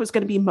knew the book was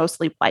going to be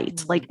mostly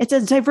white. Like it's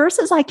as diverse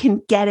as I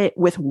can get it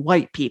with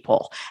white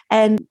people.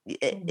 And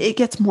it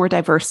gets more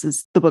diverse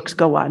as the books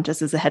go on,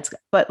 just as a heads.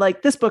 But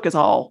like this book is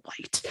all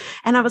white.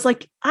 And I was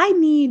like, I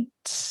need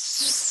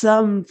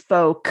some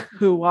folk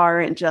who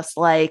aren't just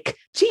like,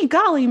 gee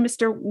golly,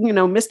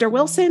 Mr.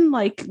 Wilson,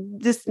 like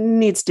this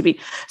needs to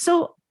be.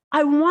 So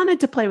I wanted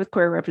to play with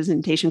queer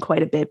representation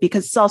quite a bit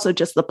because it's also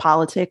just the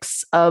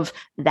politics of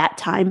that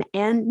time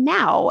and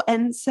now.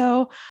 And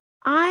so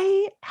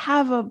I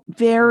have a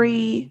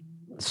very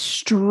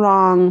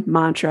strong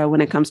mantra when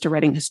it comes to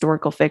writing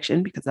historical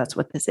fiction, because that's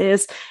what this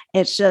is.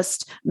 It's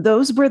just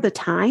those were the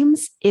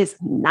times is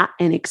not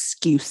an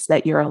excuse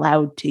that you're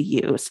allowed to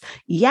use.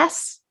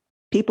 Yes,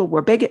 people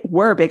were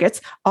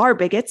bigots,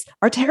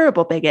 are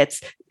terrible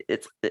bigots.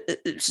 It's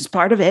just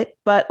part of it.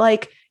 But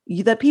like,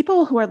 the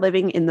people who are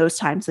living in those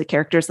times, the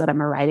characters that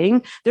I'm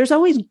writing, there's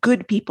always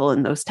good people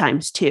in those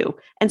times too.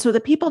 And so the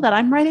people that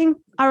I'm writing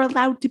are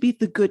allowed to be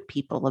the good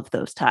people of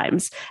those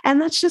times. And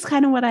that's just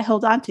kind of what I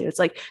hold on to. It's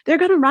like, they're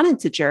going to run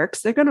into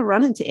jerks. They're going to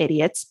run into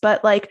idiots.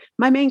 But like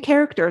my main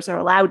characters are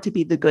allowed to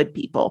be the good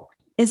people.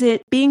 Is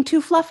it being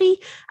too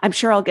fluffy? I'm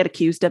sure I'll get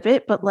accused of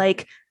it, but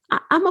like,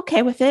 I'm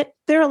okay with it.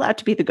 They're allowed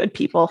to be the good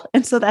people.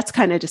 And so that's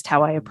kind of just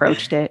how I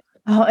approached it.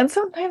 Oh, and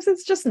sometimes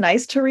it's just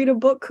nice to read a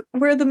book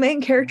where the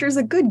main character is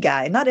a good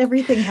guy. Not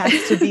everything has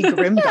to be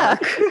grimdark.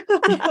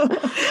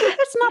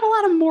 It's not a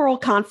lot of moral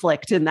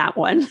conflict in that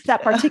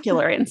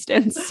particular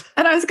instance.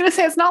 And I was going to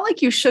say, it's not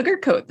like you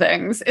sugarcoat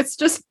things. It's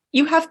just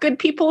you have good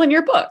people in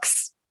your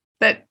books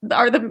that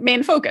are the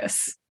main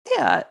focus.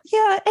 Yeah.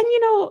 Yeah. And,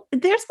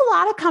 there's a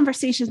lot of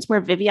conversations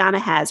where Viviana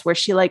has where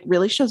she like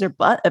really shows her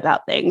butt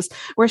about things,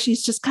 where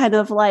she's just kind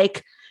of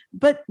like,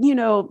 but,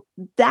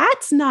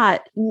 that's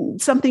not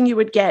something you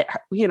would get,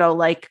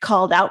 like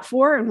called out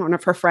for. And one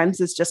of her friends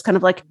is just kind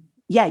of like,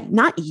 yeah,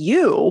 not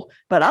you,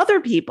 but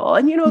other people.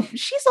 And,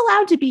 she's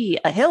allowed to be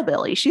a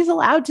hillbilly. She's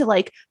allowed to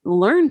like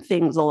learn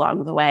things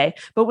along the way.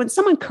 But when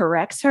someone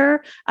corrects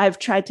her, I've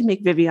tried to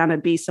make Viviana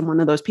be one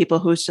of those people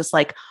who's just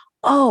like,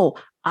 oh,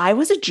 I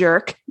was a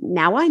jerk.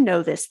 Now I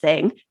know this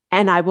thing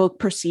and I will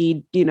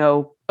proceed,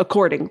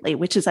 accordingly,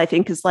 which is, I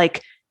think is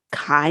like,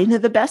 kind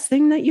of the best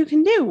thing that you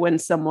can do when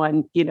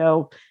someone,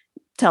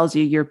 tells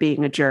you you're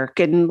being a jerk.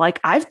 And like,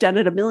 I've done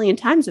it a million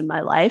times in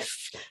my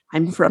life.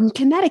 I'm from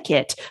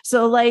Connecticut.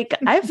 So like,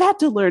 I've had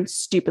to learn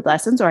stupid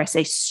lessons, or I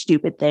say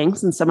stupid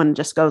things and someone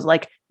just goes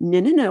like,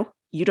 no,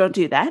 you don't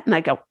do that. And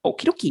I go,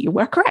 okie dokie, you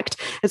are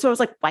correct. And so I was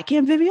like, why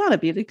can't Viviana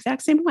be the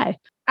exact same way?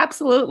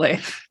 Absolutely.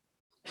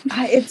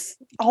 It's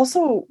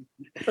also,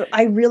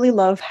 I really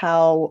love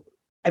how,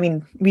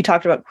 we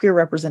talked about queer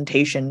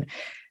representation,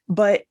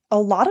 but a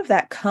lot of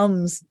that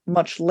comes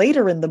much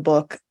later in the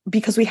book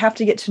because we have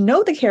to get to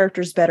know the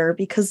characters better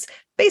because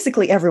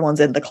basically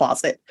everyone's in the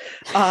closet,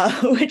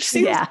 which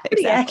seems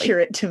pretty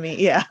accurate to me.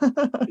 Yeah.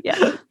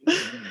 Yeah.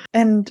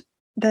 And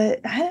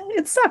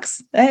it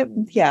sucks.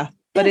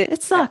 But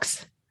it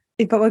sucks.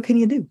 But what can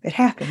you do? It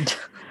happened.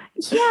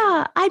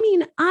 Yeah.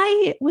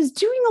 I was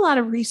doing a lot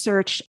of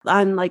research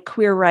on like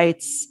queer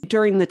rights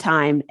during the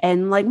time.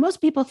 And like most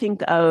people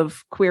think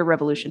of queer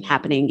revolution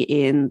happening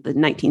in the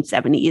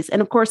 1970s.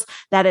 And of course,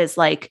 that is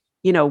like,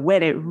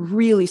 when it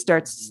really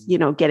starts,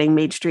 getting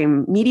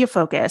mainstream media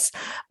focus.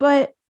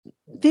 But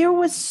there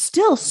was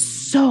still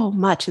so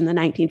much in the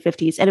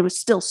 1950s and it was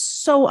still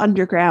so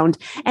underground.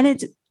 And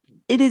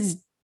it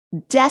is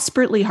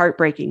desperately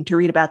heartbreaking to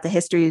read about the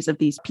histories of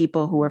these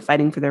people who are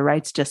fighting for their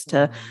rights just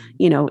to,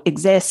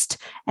 exist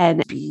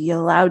and be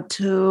allowed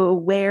to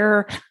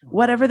wear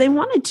whatever they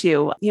wanted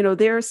to.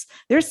 There's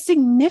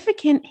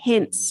significant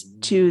hints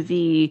to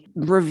the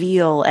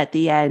reveal at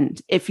the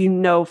end if you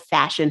know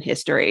fashion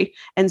history.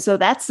 And so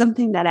that's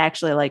something that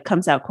actually like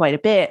comes out quite a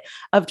bit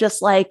of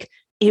just like,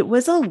 it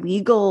was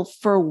illegal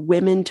for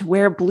women to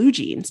wear blue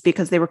jeans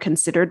because they were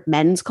considered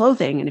men's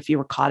clothing. And if you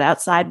were caught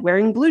outside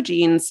wearing blue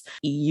jeans,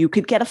 you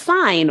could get a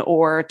fine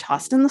or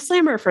tossed in the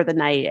slammer for the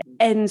night.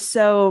 And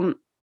so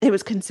it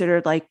was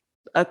considered like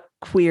a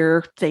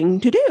queer thing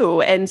to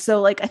do. And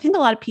so like, I think a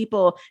lot of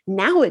people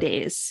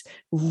nowadays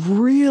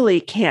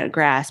really can't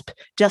grasp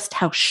just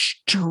how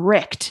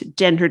strict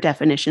gender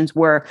definitions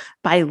were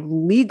by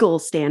legal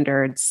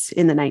standards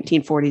in the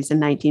 1940s and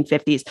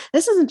 1950s.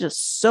 This isn't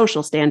just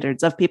social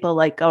standards of people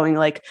like going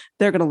like,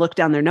 they're going to look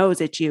down their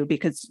nose at you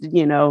because,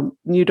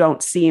 you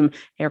don't seem,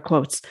 air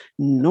quotes,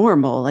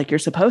 normal like you're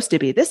supposed to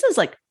be. This is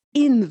like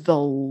in the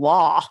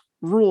law.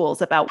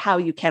 rules about how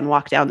you can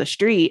walk down the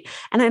street.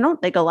 And I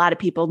don't think a lot of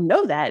people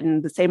know that,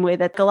 in the same way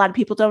that a lot of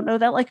people don't know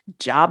that like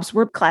jobs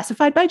were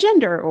classified by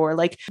gender, or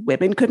like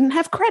women couldn't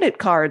have credit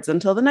cards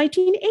until the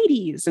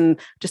 1980s, and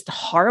just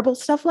horrible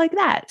stuff like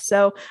that.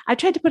 So I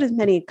tried to put as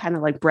many kind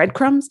of like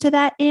breadcrumbs to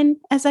that in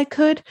as I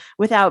could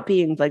without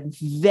being like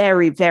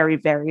very, very,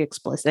 very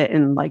explicit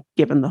and like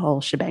giving the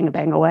whole shebang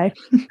bang away.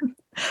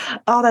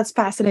 Oh, that's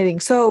fascinating.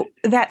 So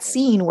that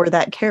scene where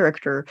that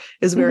character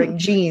is wearing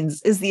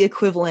jeans is the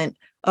equivalent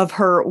of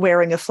her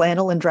wearing a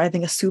flannel and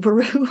driving a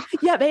Subaru.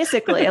 Yeah,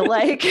 basically.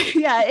 Like,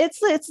 yeah,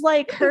 it's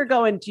like her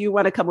going, do you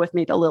want to come with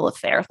me to Lilith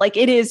Fair? Like,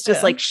 it is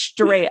just like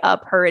straight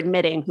up her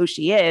admitting who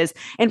she is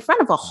in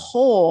front of a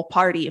whole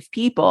party of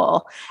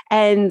people.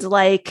 And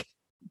like,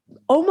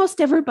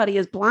 almost everybody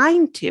is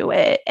blind to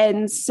it.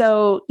 And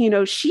so, you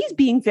know, she's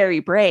being very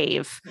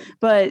brave,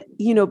 but,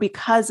 you know,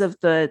 because of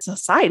the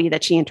society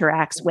that she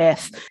interacts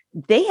with,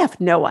 they have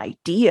no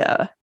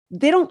idea.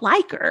 They don't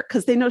like her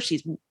because they know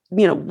she's,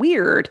 you know,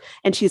 weird,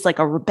 and she's like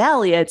a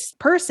rebellious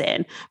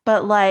person,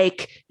 but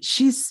like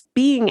she's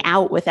being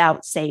out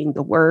without saying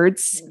the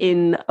words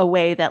in a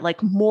way that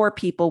like more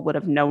people would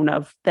have known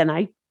of than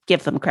I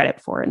give them credit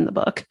for in the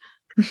book.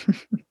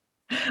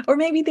 Or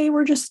maybe they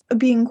were just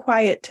being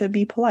quiet to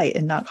be polite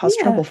and not cause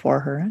trouble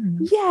for her.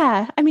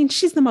 Yeah. I mean,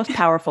 she's the most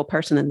powerful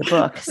person in the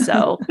book.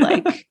 So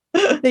like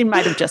they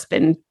might have just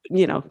been,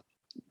 you know,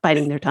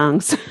 biting their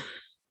tongues.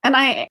 And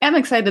I am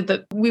excited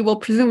that we will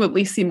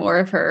presumably see more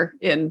of her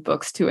in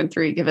books 2 and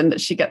 3, given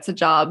that she gets a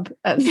job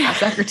as a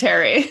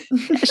secretary.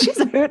 She's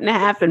a hoot and a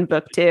half in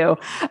book 2.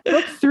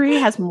 Book 3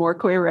 has more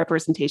queer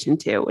representation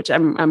too, which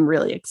I'm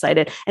really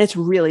excited. And it's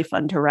really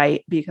fun to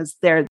write because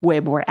they're way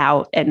more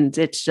out, and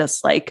it's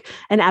just like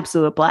an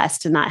absolute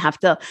blast to not have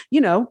to, you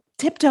know,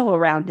 tiptoe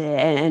around it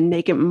and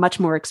make it much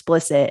more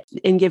explicit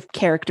and give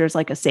characters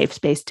like a safe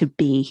space to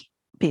be,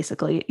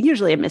 basically,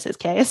 usually a Mrs.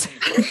 Case.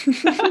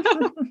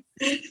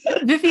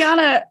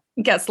 Viviana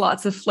gets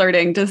lots of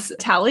flirting. Does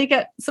Tally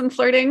get some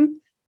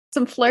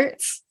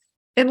flirts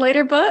in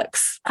later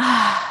books?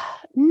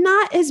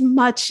 Not as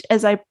much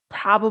as I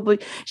probably.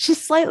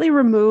 She's slightly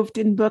removed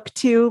in book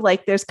 2.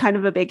 Like there's kind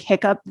of a big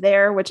hiccup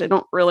there, which I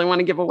don't really want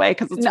to give away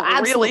because it's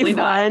really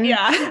fun.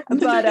 Yeah.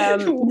 But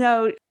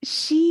no,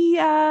 she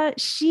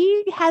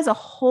has a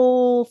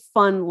whole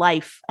fun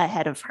life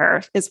ahead of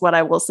her, is what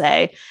I will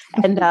say.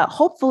 And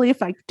hopefully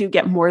if I do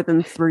get more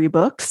than 3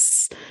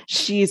 books,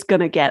 she's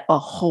going to get a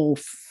whole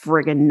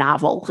friggin'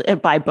 novel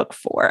by book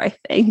 4, I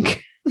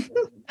think.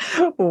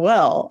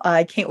 Well,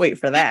 I can't wait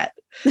for that.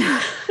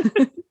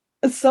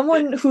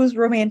 Someone whose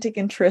romantic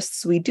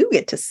interests we do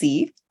get to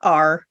see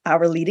are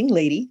our leading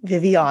lady,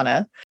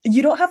 Viviana.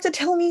 You don't have to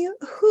tell me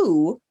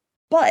who,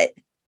 but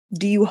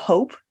do you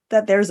hope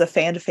that there's a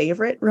fan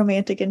favorite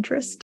romantic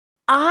interest?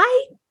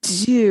 I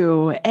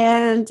do.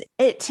 And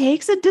it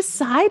takes a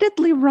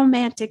decidedly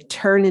romantic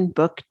turn in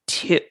book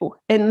 2.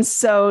 And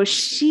so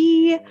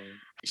she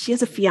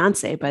has a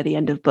fiance by the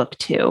end of book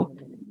 2.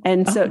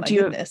 And so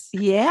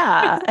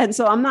yeah. And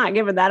so I'm not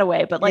giving that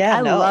away, but like,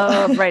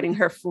 love writing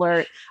her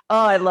flirt.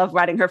 Oh, I love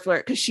writing her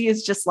flirt because she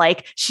is just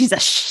like, she's a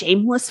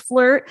shameless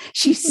flirt.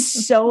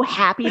 She's so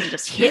happy to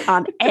just hit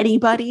on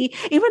anybody,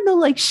 even though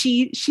like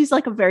she's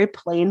like a very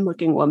plain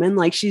looking woman.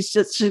 Like she's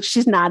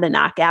not a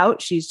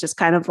knockout. She's just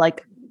kind of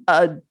like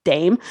a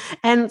dame.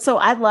 And so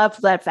I love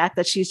that fact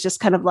that she's just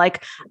kind of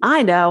like,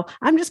 I know,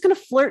 I'm just going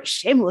to flirt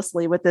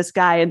shamelessly with this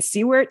guy and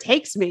see where it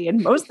takes me.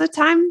 And most of the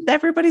time,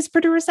 everybody's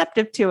pretty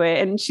receptive to it.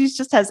 And she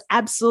just has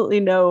absolutely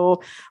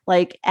no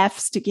like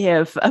F's to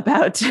give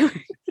about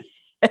doing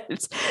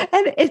it.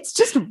 And it's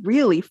just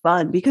really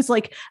fun because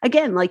like,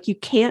 again, like you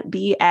can't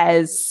be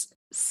as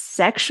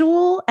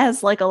sexual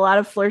as like a lot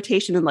of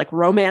flirtation in like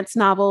romance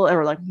novel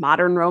or like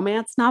modern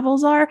romance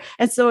novels are.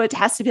 And so it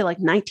has to be like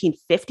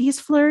 1950s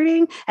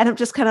flirting. And I'm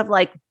just kind of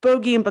like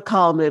Bogey and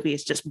Bacall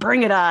movies. Just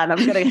bring it on.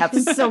 I'm going to have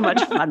so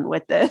much fun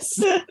with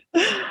this.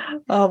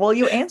 Well,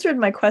 you answered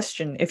my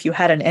question if you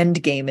had an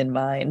end game in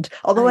mind.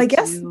 Although I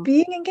guess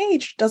being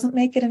engaged doesn't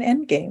make it an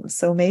end game.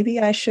 So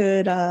maybe I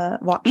should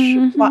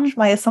watch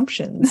my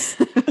assumptions.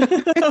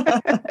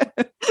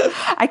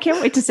 I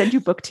can't wait to send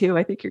you book 2.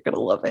 I think you're going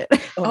to love it.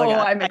 Oh my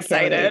God, I'm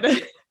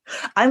excited.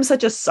 I'm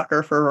such a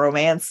sucker for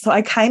romance. So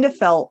I kind of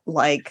felt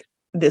like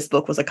this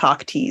book was a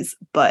cock tease,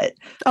 but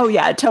oh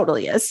yeah, it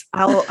totally is.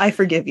 I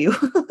forgive you.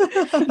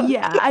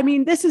 Yeah. I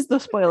mean, this is the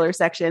spoiler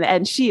section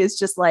and she is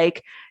just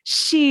like,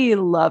 she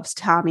loves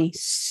Tommy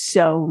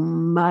so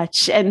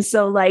much. And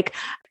so like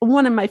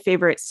one of my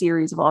favorite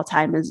series of all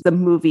time is the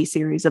movie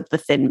series of The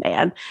Thin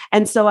Man.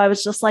 And so I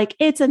was just like,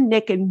 it's a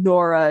Nick and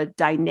Nora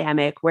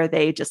dynamic where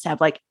they just have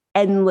like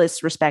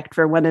endless respect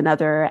for one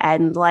another.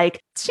 And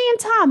like she and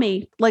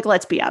Tommy, like,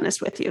 let's be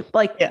honest with you,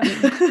 like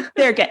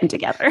they're getting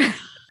together.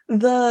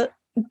 The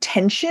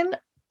tension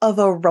of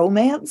a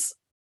romance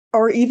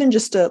or even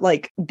just a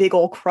like big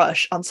old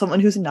crush on someone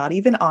who's not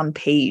even on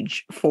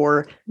page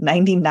for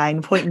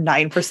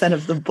 99.9%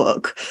 of the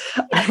book.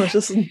 I was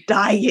just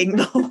dying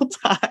the whole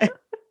time.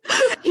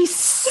 He's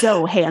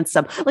so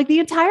handsome. Like the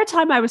entire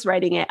time I was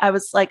writing it, I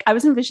was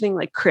envisioning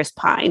like Chris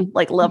Pine,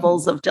 like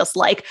levels of just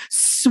like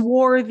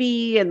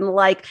swarthy and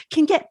like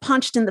can get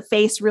punched in the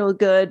face real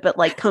good, but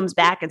like comes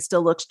back and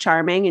still looks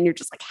charming. And you're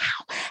just like,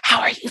 how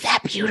are you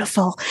that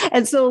beautiful?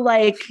 And so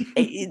like,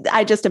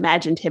 I just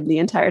imagined him the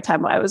entire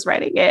time I was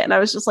writing it. And I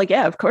was just like,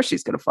 yeah, of course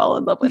she's going to fall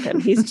in love with him.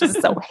 He's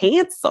just so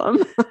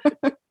handsome.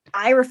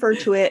 I refer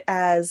to it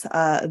as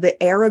the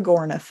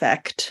Aragorn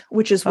effect,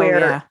 which is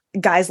where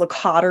guys look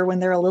hotter when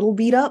they're a little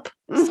beat up.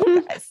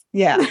 So guys,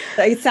 yeah,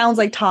 it sounds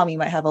like Tommy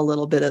might have a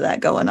little bit of that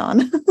going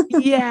on.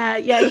 Yeah,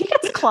 he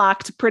gets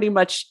clocked pretty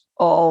much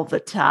all the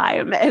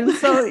time. And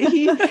so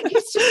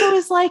he's just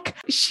always like,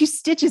 she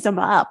stitches him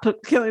up,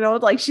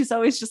 like she's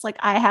always just like,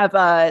 I have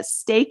a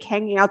steak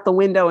hanging out the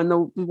window in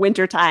the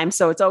winter time.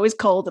 So it's always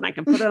cold and I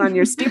can put it on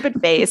your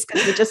stupid face.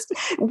 Cause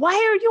why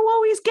are you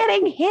always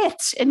getting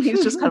hit? And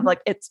he's just kind of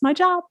like, it's my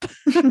job.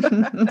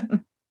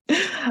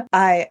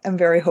 I am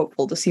very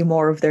hopeful to see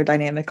more of their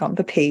dynamic on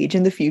the page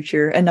in the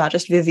future and not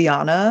just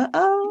Viviana.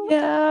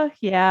 Oh,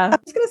 yeah. I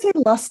was going to say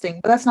lusting,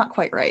 but that's not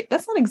quite right.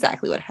 That's not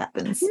exactly what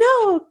happens.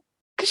 No,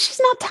 because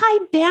she's not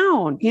tied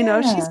down. You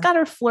know, she's got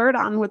her flirt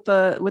on with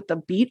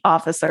the beat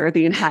officer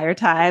the entire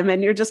time.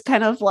 And you're just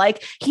kind of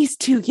like, he's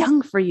too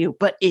young for you,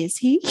 but is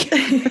he?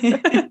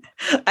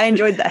 I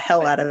enjoyed the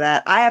hell out of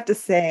that. I have to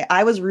say,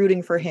 I was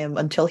rooting for him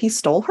until he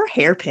stole her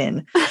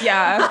hairpin.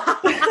 Yeah.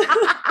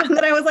 And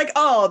then I was like,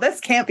 oh, this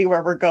can't be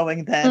where we're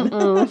going then.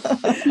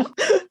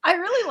 I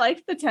really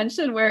liked the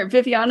tension where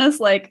Viviana's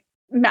like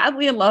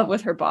madly in love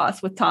with her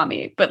boss, with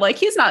Tommy, but like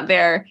he's not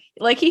there.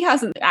 Like he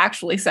hasn't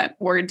actually sent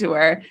word to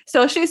her.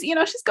 So she's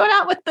going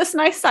out with this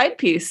nice side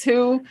piece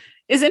who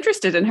is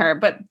interested in her.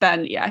 But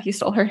then, he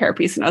stole her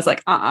hairpiece. And I was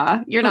like,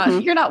 you're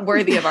not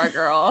worthy of our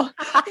girl.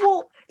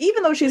 Well,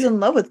 even though she's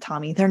in love with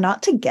Tommy, they're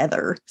not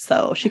together.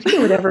 So she can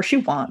do whatever she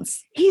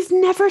wants. He's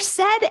never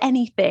said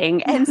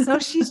anything. And so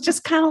she's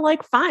just kind of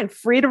like, fine,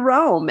 free to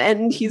roam.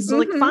 And he's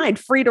like, fine,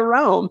 free to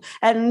roam.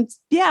 And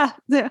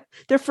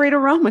they're free to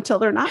roam until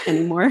they're not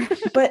anymore.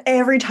 But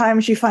every time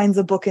she finds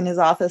a book in his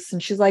office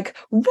and she's like,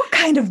 what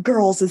kind of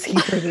girls is he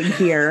bringing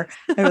here?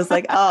 I was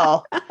like,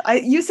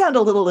 you sound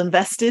a little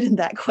invested in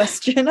that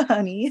question,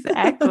 honey.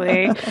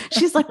 Exactly.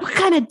 She's like, what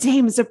kind of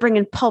dames are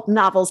bringing pulp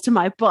novels to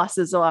my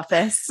boss's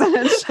office? And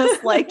it's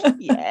just like,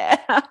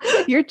 yeah,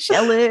 you're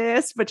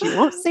jealous, but you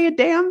won't say a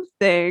damn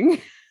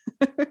thing.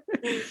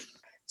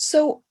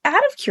 So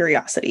out of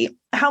curiosity,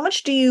 how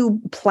much do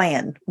you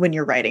plan when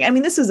you're writing? I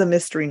mean, this is a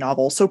mystery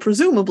novel, so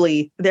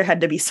presumably there had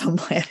to be some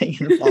planning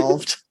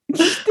involved.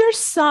 There's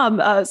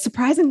some,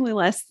 surprisingly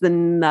less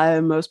than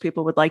most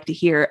people would like to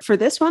hear. For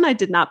this one, I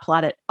did not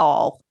plot at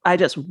all. I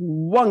just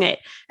wung it.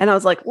 And I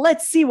was like,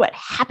 let's see what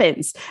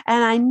happens.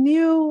 And I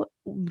knew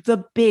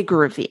the big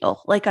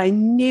reveal. Like I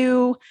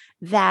knew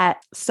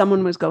that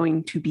someone was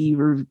going to be,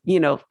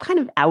 kind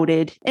of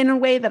outed in a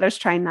way that I was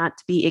trying not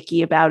to be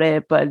icky about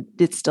it, but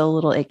it's still a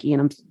little icky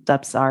and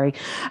I'm sorry.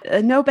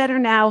 No better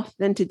now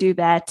than to do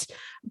that.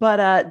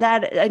 But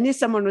that I knew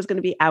someone was going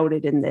to be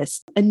outed in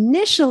this.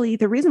 Initially,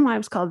 the reason why I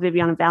was called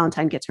Viviana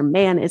Valentine Gets Her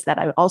Man is that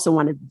I also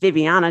wanted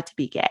Viviana to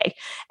be gay.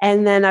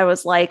 And then I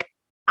was like,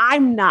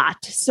 I'm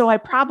not. So I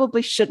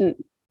probably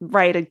shouldn't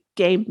write a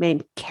gay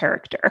main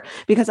character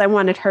because I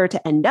wanted her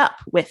to end up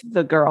with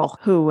the girl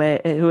who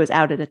was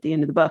outed at the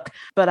end of the book.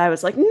 But I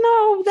was like,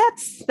 no,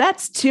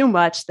 that's too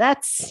much.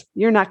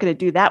 You're not going to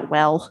do that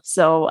well.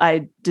 So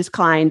I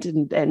declined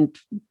and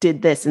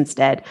did this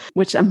instead,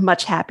 which I'm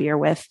much happier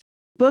with.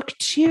 Book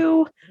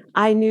 2,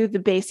 I knew the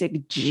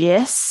basic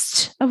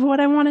gist of what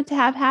I wanted to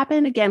have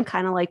happen. Again,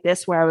 kind of like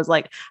this, where I was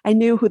like, I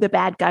knew who the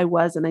bad guy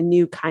was and I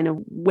knew kind of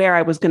where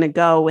I was going to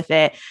go with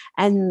it.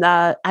 And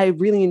I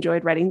really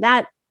enjoyed writing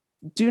that.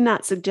 Do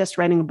not suggest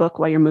writing a book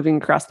while you're moving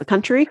across the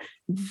country.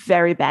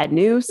 Very bad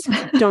news.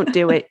 Don't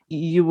do it.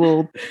 You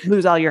will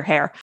lose all your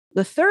hair.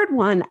 The third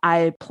one,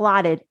 I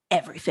plotted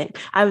everything.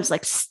 I was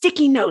like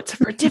sticky notes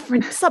for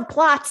different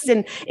subplots,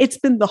 and it's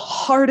been the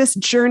hardest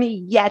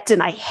journey yet,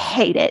 and I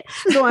hate it.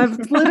 So I've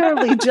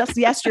literally just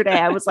yesterday,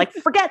 I was like,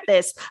 forget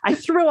this. I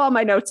threw all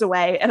my notes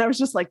away, and I was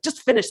just like,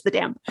 just finish the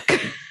damn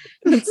book.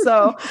 And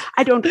so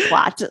I don't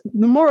plot.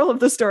 The moral of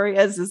the story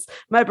is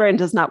my brain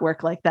does not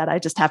work like that. I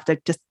just have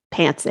to just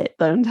pants it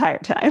the entire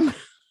time.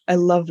 I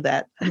love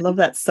that. I love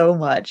that so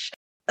much.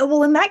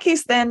 Well, in that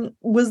case, then,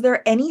 was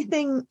there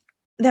anything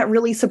that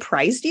really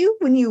surprised you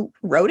when you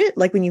wrote it?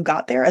 Like when you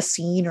got there, a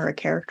scene or a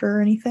character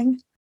or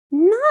anything?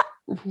 Not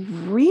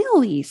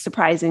really,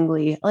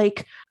 surprisingly.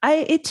 Like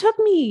it took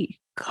me,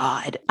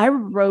 I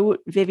wrote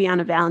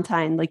Viviana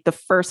Valentine, like the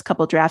first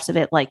couple drafts of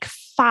it, like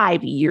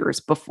 5 years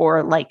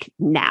before like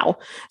now.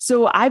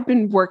 So I've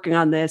been working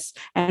on this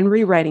and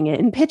rewriting it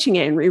and pitching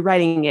it and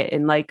rewriting it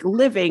and like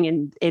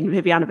living in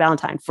Viviana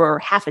Valentine for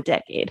half a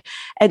decade.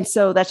 And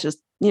so that's just,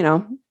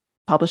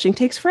 publishing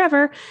takes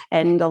forever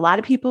and a lot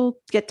of people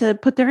get to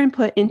put their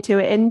input into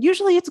it. And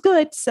usually it's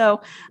good.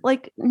 So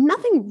like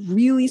nothing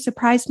really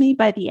surprised me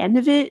by the end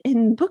of it.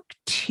 In book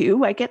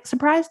 2, I get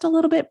surprised a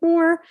little bit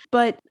more,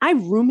 but I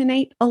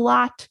ruminate a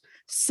lot.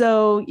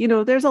 So,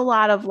 there's a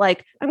lot of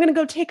like, I'm going to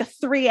go take a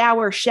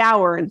 3-hour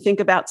shower and think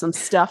about some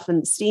stuff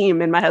and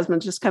steam. And my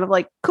husband's just kind of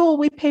like, cool,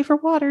 we pay for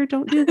water.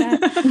 Don't do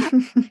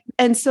that.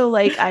 And so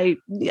like, I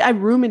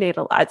ruminate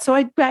a lot. So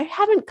I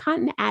haven't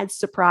gotten as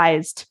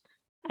surprised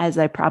as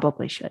I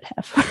probably should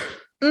have.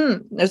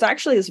 There's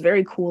actually this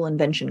very cool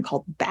invention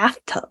called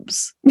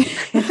bathtubs.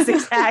 Yes,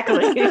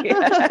 exactly.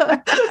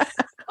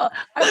 I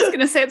was going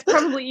to say it's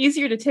probably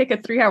easier to take a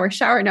 3-hour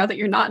shower now that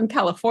you're not in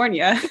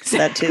California.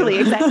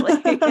 Exactly.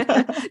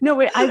 No,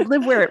 wait, I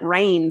live where it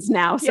rains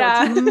now, so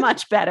it's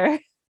much better.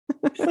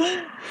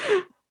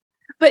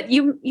 But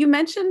you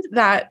mentioned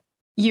that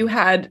you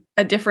had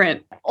a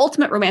different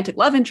ultimate romantic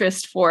love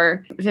interest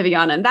for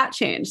Viviana, and that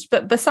changed.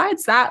 But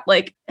besides that,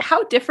 like,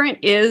 how different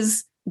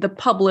is the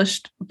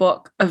published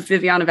book of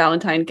Viviana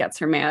Valentine Gets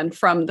Her Man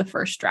from the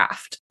first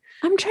draft?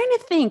 I'm trying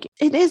to think.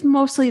 It is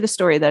mostly the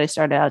story that I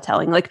started out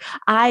telling. Like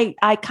I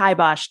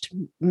kiboshed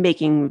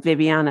making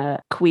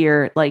Viviana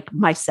queer like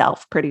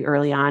myself pretty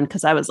early on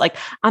because I was like,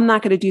 I'm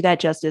not going to do that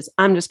justice.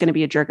 I'm just going to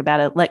be a jerk about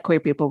it. Let queer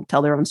people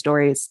tell their own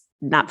stories.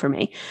 Not for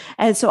me.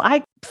 And so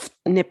I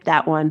nipped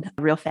that one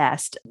real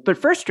fast. But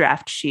first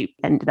draft, she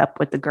ended up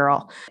with the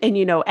girl and,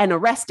 and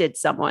arrested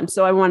someone.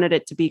 So I wanted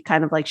it to be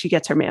kind of like she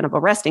gets her man of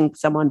arresting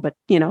someone, but,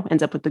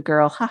 ends up with the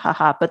girl. Ha ha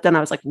ha. But then I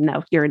was like,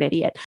 no, you're an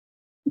idiot.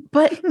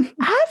 But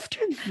after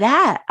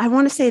that, I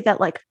want to say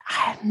that like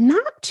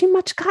not too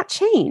much got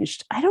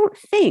changed. I don't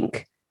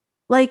think.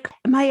 Like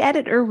my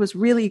editor was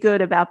really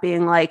good about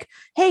being like,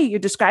 hey, you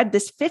described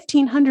this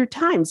 1,500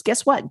 times.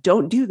 Guess what?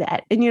 Don't do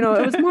that. And, it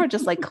was more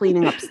just like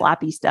cleaning up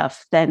sloppy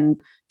stuff than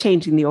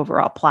changing the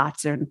overall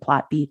plots and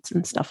plot beats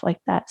and stuff like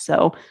that.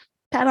 So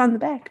pat on the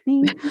back,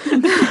 me.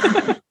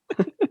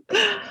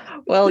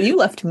 Well, you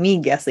left me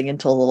guessing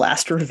until the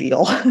last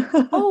reveal.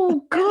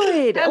 Oh,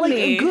 good.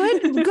 Like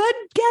good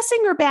guessing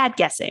or bad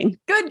guessing?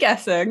 Good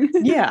guessing.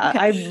 Yeah, okay.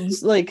 I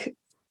was like,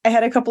 I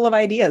had a couple of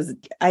ideas.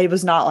 I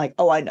was not like,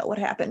 oh, I know what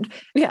happened.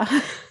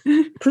 Yeah.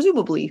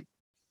 Presumably,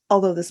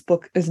 although this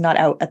book is not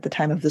out at the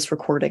time of this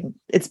recording,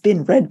 it's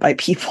been read by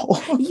people.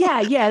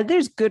 Yeah.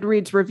 There's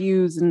Goodreads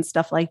reviews and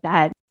stuff like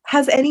that.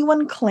 Has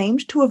anyone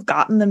claimed to have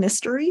gotten the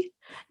mystery?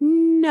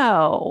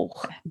 No.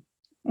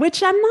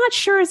 Which I'm not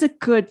sure is a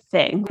good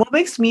thing. What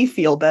makes me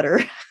feel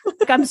better?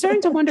 I'm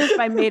starting to wonder if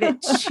I made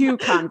it too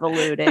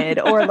convoluted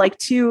or like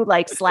too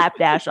like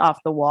slapdash off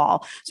the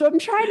wall. So I'm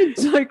trying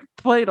to like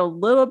play it a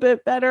little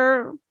bit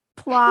better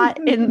plot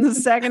in the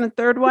second and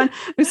third one.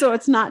 So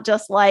it's not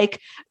just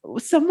like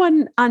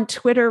someone on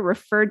Twitter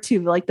referred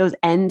to like those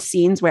end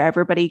scenes where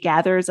everybody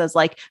gathers as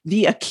like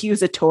the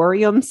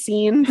accusatorium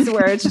scenes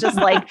where it's just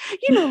like,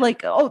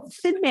 like, oh,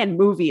 Thin Man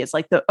movie is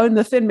like the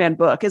Thin Man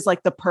book is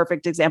like the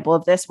perfect example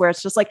of this, where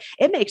it's just like,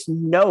 it makes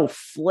no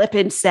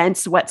flippant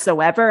sense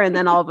whatsoever. And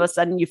then all of a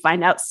sudden you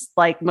find out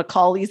like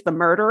Macaulay's the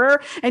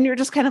murderer and you're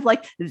just kind of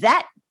like,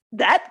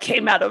 that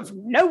came out of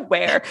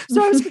nowhere.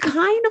 So I was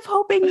kind of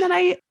hoping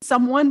that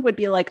someone would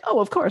be like,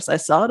 oh, of course, I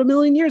saw it a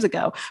million years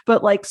ago.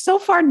 But like so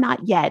far,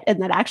 not yet.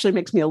 And that actually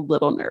makes me a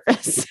little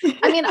nervous.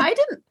 I mean, I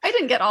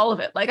didn't get all of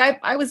it. Like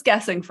I was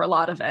guessing for a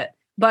lot of it.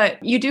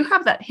 But you do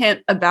have that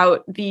hint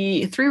about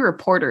the 3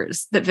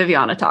 reporters that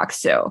Viviana talks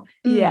to.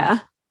 Yeah.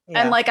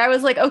 And like I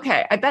was like,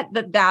 okay, I bet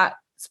that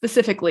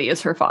specifically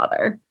is her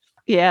father.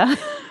 Yeah.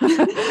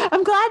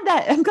 I'm glad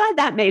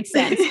that made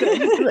sense.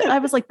 I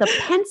was like the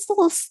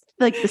pencils,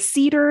 like the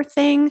cedar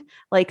thing,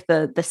 like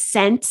the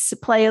scents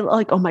play,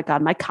 like, oh my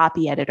God, my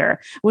copy editor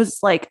was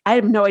like, I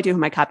have no idea who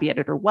my copy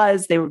editor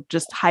was. They were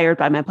just hired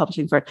by my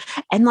publishing firm.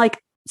 And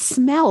like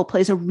smell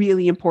plays a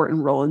really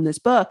important role in this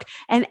book.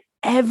 And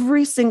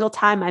every single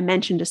time I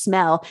mentioned a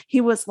smell, he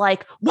was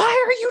like, why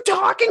are you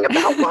talking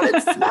about what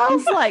it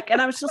smells like?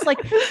 And I was just like,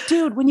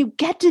 dude, when you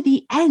get to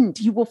the end,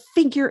 you will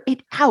figure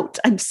it out.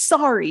 I'm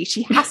sorry.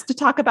 She has to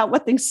talk about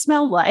what things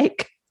smell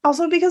like.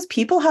 Also because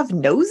people have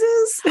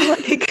noses?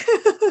 Like,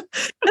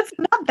 that's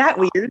not that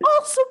weird.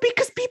 Also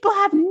because people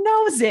have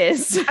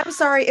noses. I'm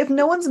sorry, if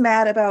no one's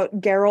mad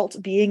about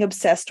Geralt being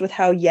obsessed with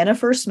how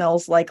Yennefer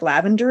smells like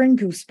lavender and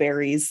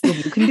gooseberries, then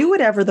you can do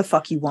whatever the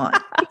fuck you want.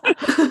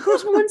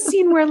 There's one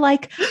scene where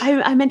like,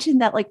 I mentioned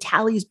that like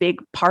Tally's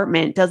big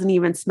apartment doesn't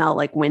even smell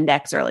like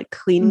Windex or like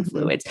cleaning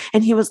fluids.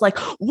 And he was like,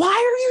 why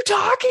are you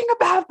talking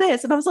about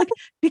this? And I was like,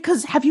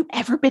 because have you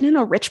ever been in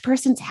a rich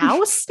person's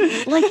house?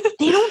 Like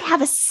they don't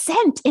have a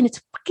scent. And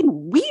it's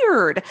fucking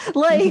weird.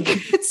 Like,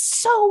 it's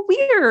so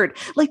weird.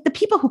 Like the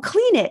people who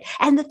clean it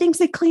and the things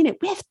they clean it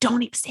with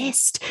don't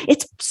exist.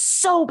 It's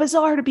so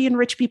bizarre to be in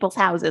rich people's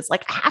houses.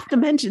 Like, I have to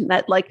mention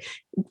that, like,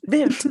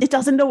 it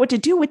doesn't know what to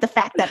do with the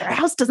fact that our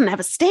house doesn't have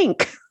a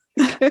stink.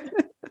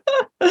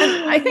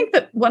 I think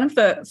that one of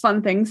the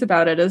fun things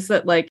about it is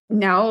that like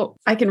now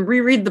I can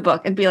reread the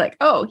book and be like,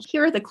 oh,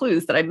 here are the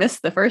clues that I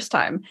missed the first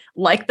time,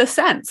 like the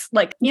scents.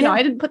 Like, you know,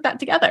 I didn't put that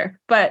together.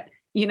 But,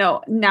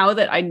 now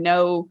that I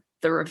know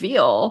the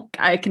reveal,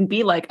 I can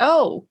be like,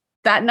 oh,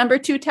 that number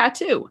 2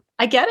 tattoo.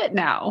 I get it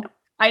now.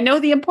 I know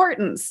the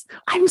importance.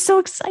 I'm so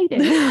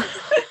excited.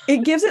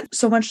 It gives it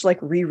so much like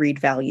reread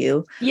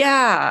value.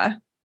 Yeah.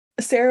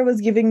 Sarah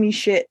was giving me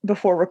shit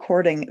before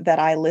recording that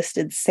I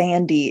listed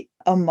Sandy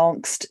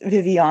amongst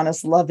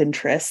Viviana's love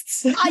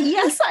interests.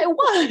 Yes, I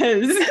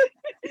was.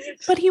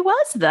 But he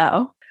was,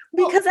 though.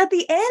 Because at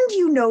the end,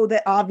 you know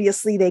that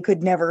obviously they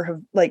could never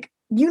have, like,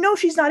 you know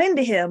she's not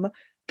into him,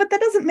 but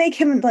that doesn't make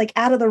him, like,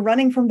 out of the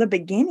running from the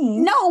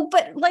beginning. No,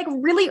 but, like,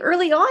 really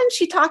early on,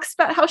 she talks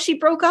about how she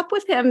broke up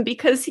with him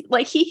because,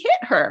 like, he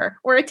hit her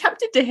or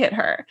attempted to hit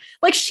her.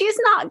 Like, she's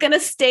not going to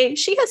stay.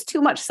 She has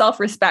too much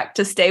self-respect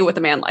to stay with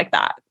a man like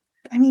that.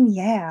 I mean,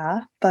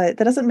 yeah, but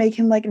that doesn't make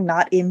him, like,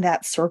 not in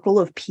that circle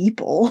of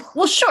people.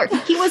 Well, sure,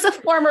 he was a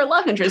former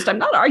love interest. I'm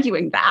not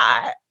arguing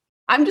that.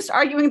 I'm just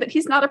arguing that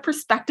he's not a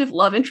prospective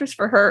love interest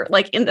for her,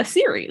 like, in the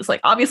series.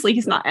 Like, obviously,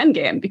 he's not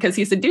Endgame because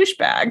he's a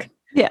douchebag.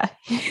 Yeah,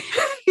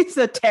 he's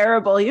a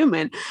terrible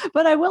human.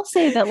 But I will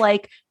say that,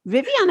 like,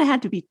 Viviana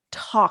had to be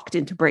talked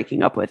into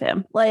breaking up with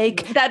him.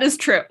 Like, that is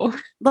true.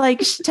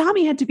 Like,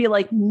 Tommy had to be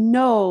like,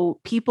 no,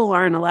 people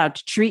aren't allowed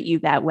to treat you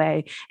that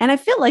way. And I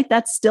feel like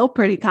that's still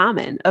pretty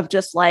common of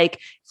just like,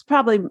 it's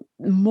probably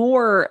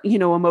more, you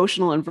know,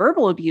 emotional and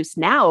verbal abuse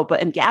now,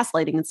 but and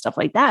gaslighting and stuff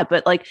like that.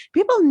 But like,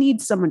 people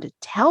need someone to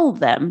tell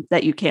them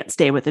that you can't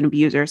stay with an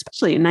abuser,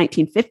 especially in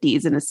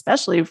 1950s. And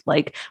especially if,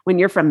 like, when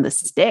you're from the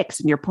sticks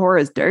and you're poor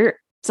as dirt,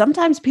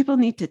 sometimes people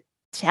need to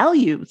tell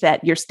you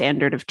that your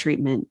standard of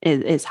treatment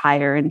is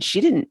higher. And she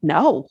didn't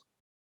know.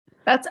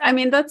 That's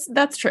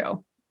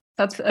true.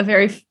 That's a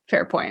very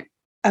fair point.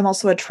 I'm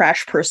also a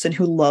trash person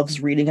who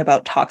loves reading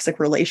about toxic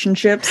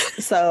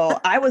relationships. So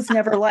I was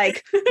never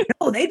like,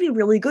 no, they'd be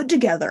really good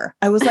together.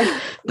 I was like,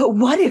 but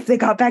what if they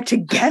got back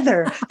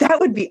together? That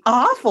would be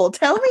awful.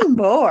 Tell me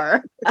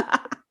more.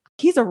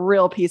 He's a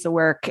real piece of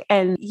work.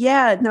 And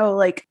yeah, no,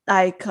 like,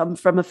 I come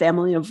from a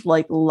family of,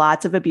 like,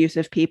 lots of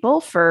abusive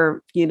people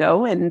for, you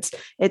know, and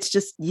it's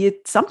just, you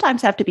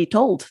sometimes have to be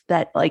told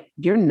that, like,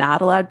 you're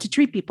not allowed to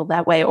treat people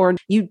that way, or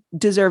you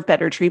deserve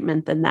better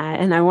treatment than that.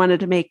 And I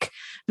wanted to make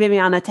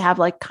Viviana to have,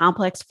 like,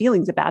 complex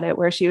feelings about it,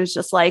 where she was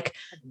just like,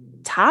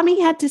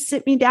 Tommy had to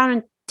sit me down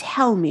and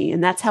tell me.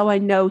 And that's how I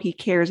know he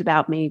cares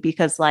about me,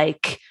 because,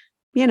 like,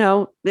 you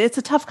know, it's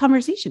a tough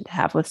conversation to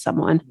have with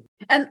someone.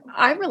 And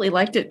I really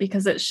liked it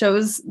because it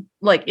shows,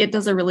 like, it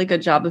does a really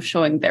good job of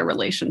showing their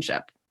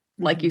relationship,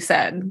 like you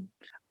said.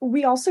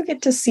 We also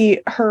get to see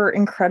her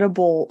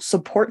incredible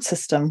support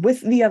system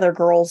with the other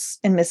girls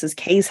in Mrs.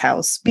 K's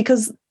house,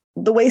 because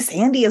the way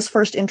Sandy is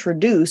first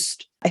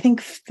introduced, I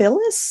think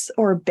Phyllis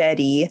or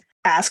Betty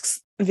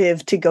asks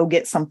Viv to go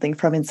get something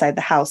from inside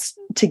the house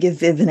to give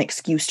Viv an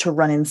excuse to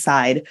run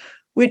inside,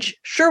 which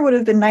sure would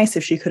have been nice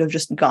if she could have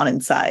just gone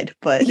inside,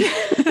 but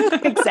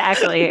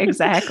exactly.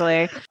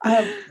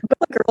 But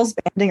the girls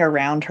banding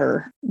around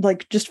her,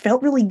 like, just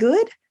felt really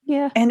good.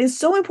 Yeah. And is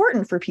so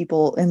important for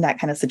people in that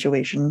kind of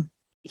situation.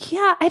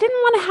 Yeah, I didn't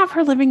want to have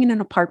her living in an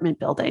apartment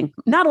building.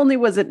 Not only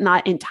was it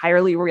not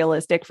entirely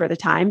realistic for the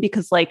time,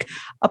 because, like,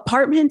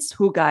 apartments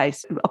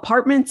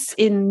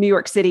in New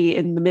York City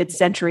in the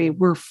mid-century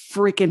were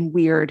freaking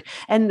weird.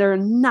 And they're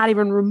not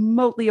even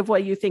remotely of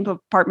what you think of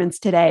apartments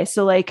today.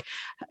 So, like,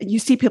 you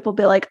see people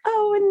be like,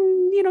 oh, in,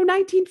 you know,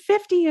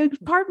 1950, an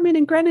apartment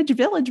in Greenwich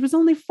Village was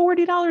only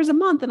 $40 a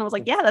month. And I was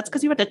like, yeah, that's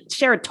because you had to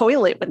share a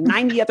toilet with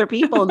 90 other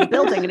people in the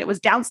building, and it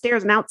was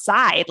downstairs and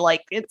outside.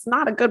 Like, it's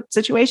not a good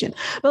situation.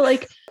 But,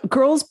 like,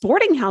 girls'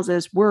 boarding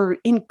houses were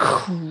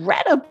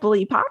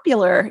incredibly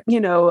popular, you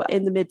know,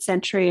 in the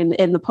mid-century and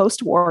in the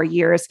post-war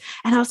years.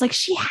 And I was like,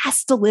 she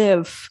has to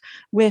live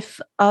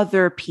with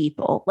other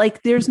people.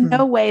 Like, there's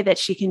no way that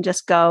she can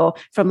just go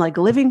from, like,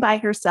 living by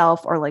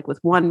herself or, like, with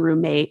one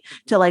roommate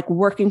to, like,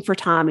 working for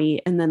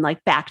Tommy and then,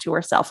 like, back to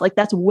herself. Like,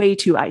 that's way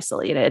too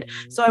isolated.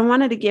 So I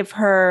wanted to give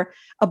her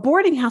a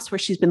boarding house where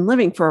she's been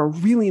living for a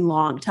really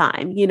long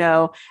time, you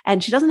know,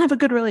 and she doesn't have a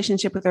good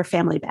relationship with her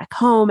family back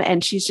home.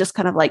 And she's just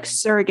kind of like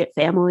surrogate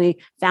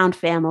family. Found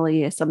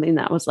family is something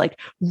that was, like,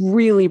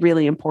 really,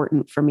 really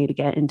important for me to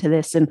get into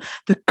this. And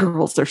the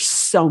girls are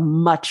so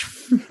much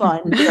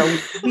fun. They're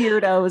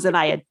weirdos and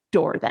I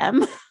adore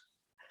them.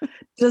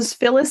 Does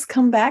Phyllis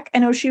come back? I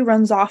know she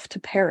runs off to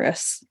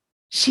Paris.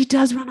 She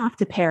does run off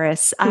to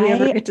Paris. Do we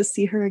ever get to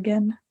see her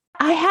again?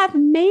 I have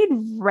made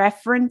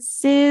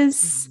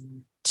references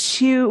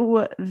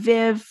to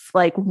Viv,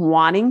 like,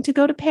 wanting to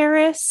go to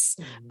Paris,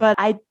 but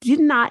I did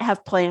not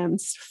have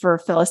plans for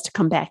Phyllis to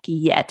come back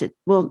yet.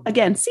 Well,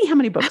 again, see how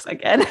many books I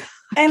get.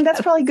 And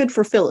that's probably good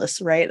for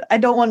Phyllis, right? I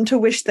don't want to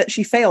wish that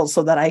she fails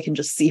so that I can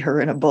just see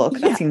her in a book.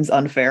 Yeah. That seems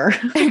unfair.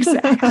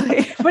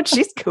 Exactly. But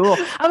she's cool.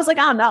 I was like,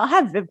 oh no, I'll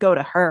have Viv go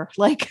to her.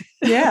 Like,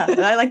 yeah,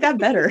 I like that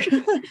better.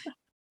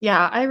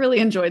 Yeah, I really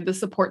enjoyed the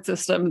support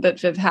system that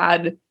Viv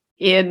had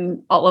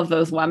in all of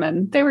those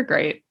women. They were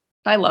great.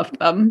 I loved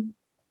them.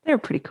 They're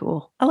pretty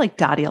cool. I like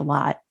Dottie a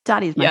lot.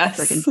 Dottie's my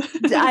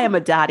freaking... I am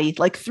a Dottie,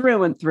 like,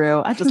 through and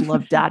through. I just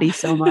love Dottie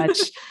so much.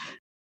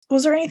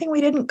 Was there anything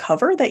we didn't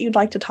cover that you'd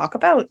like to talk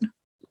about?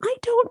 I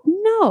don't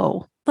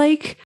know.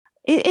 Like,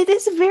 it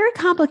is a very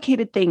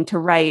complicated thing to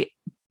write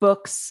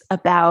books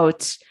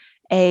about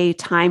a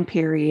time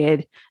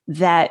period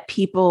that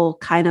people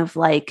kind of,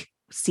 like,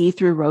 see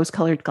through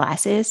rose-colored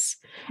glasses.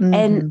 Mhm.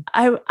 And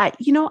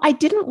I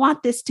didn't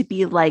want this to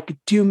be like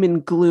doom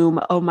and gloom.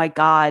 Oh my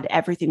God,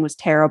 everything was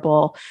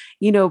terrible,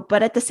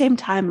 but at the same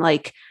time,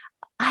 like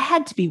I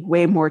had to be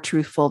way more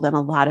truthful than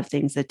a lot of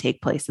things that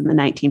take place in the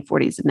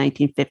 1940s and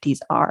 1950s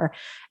are.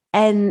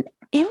 And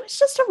it was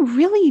just a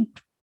really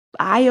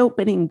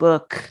eye-opening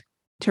book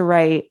to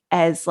write,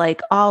 as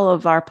like all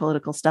of our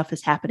political stuff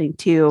is happening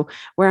too,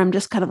 where I'm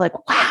just kind of like,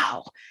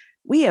 wow,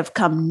 we have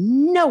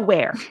come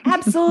nowhere.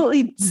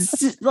 Absolutely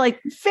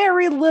like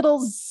very little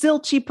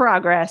zilchy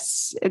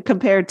progress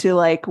compared to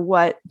like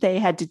what they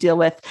had to deal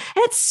with.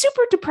 And it's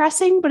super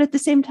depressing, but at the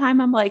same time,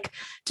 I'm like,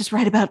 just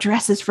write about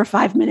dresses for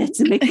 5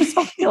 minutes and make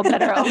myself feel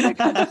better. Oh my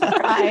God, just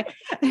cry,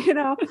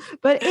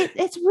 but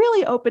it's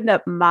really opened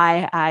up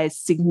my eyes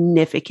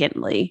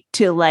significantly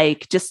to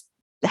like just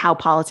how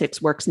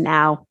politics works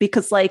now,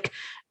 because like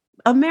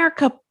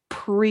America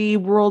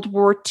pre-World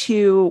War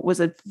II was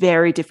a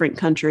very different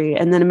country.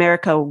 And then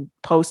America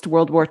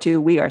post-World War II,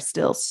 we are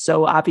still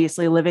so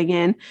obviously living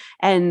in.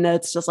 And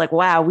it's just like,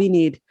 wow, we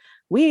need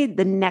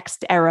the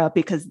next era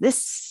because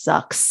this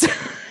sucks.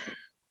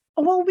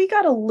 Well, we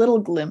got a little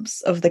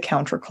glimpse of the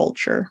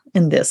counterculture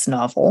in this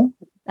novel.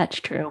 That's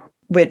true.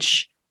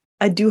 Which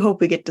I do hope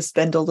we get to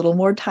spend a little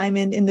more time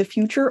in the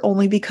future,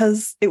 only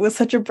because it was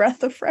such a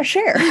breath of fresh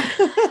air.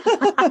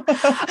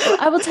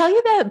 I will tell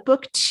you that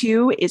book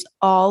 2 is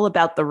all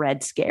about the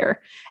Red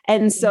Scare.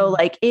 And so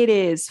like it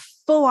is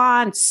full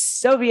on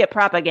Soviet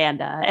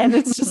propaganda. And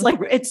it's just like,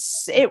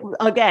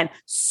 again,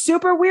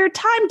 super weird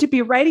time to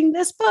be writing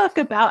this book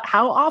about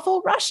how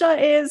awful Russia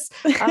is.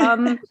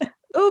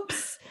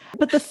 Oops.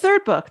 But the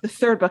third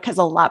book has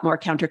a lot more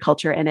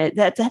counterculture in it.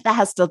 That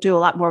has to do a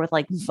lot more with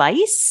like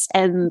Vice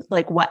and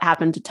like what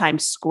happened to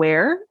Times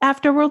Square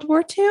after World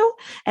War II.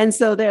 And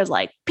so there's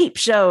like peep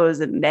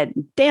shows and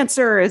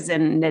dancers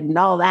and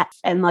all that.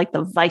 And like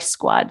the Vice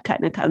Squad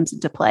kind of comes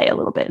into play a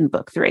little bit in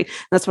book 3.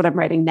 That's what I'm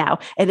writing now.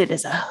 And it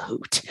is a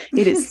hoot.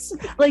 It is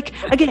like,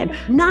 again,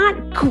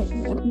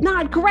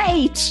 not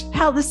great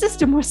how the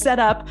system was set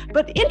up,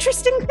 but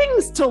interesting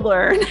things to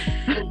learn.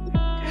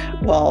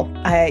 Well,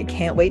 I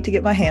can't wait to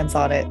get my hands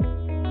on it.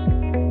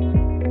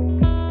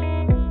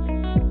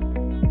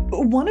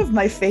 One of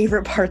my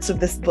favorite parts of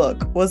this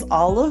book was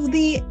all of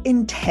the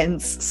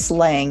intense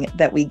slang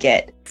that we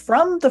get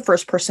from the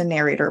first-person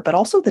narrator, but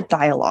also the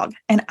dialogue.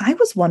 And I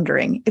was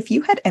wondering if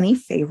you had any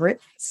favorite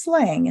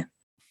slang.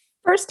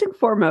 First and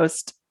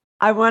foremost,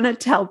 I want to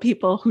tell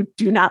people who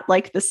do not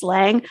like the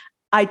slang,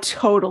 I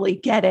totally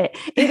get it.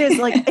 It is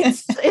like,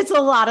 it's a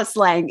lot of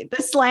slang.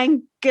 The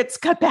slang gets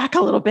cut back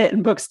a little bit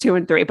in books 2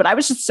 and 3, but I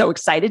was just so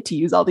excited to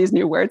use all these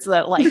new words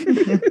that like,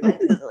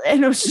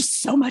 and it was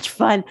just so much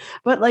fun.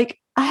 But like,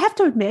 I have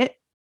to admit,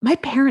 my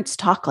parents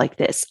talk like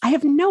this. I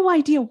have no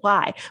idea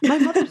why. My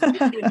mother's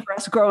nickname for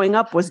us growing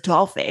up was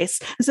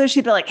Dollface. And so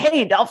she'd be like,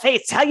 hey,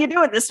 Dollface, how you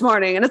doing this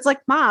morning? And it's like,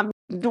 Mom,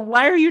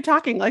 why are you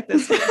talking like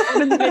this? Like,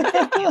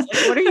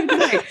 what are you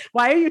doing?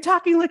 Why are you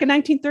talking like a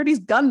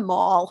 1930s gun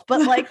mall?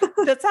 But like,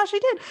 that's how she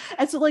did.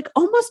 And so like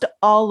almost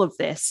all of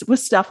this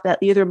was stuff that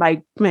either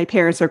my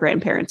parents or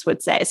grandparents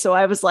would say. So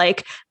I was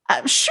like,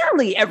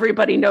 surely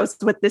everybody knows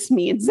what this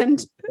means.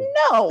 And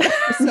no.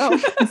 So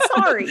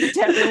sorry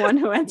to everyone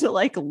who had to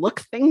like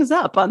look things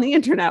up on the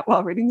internet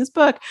while reading this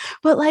book.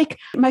 But like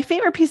my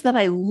favorite piece that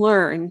I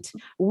learned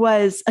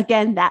was,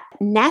 again, that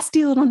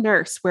nasty little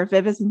nurse where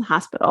Viv is in the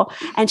hospital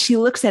and she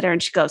looks at her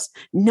and she goes,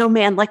 no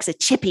man likes a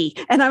chippy.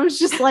 And I was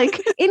just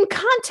like, in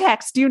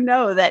context, you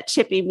know that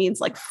chippy means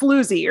like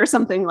floozy or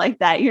something like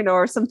that,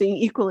 or something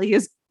equally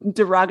as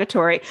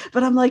derogatory.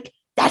 But I'm like,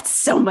 that's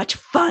so much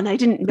fun. I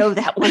didn't know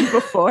that one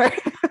before.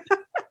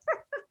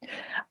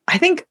 I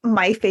think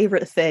my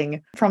favorite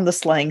thing from the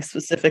slang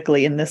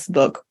specifically in this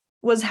book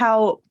was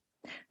how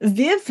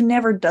Viv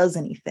never does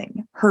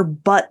anything. Her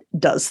butt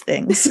does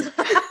things.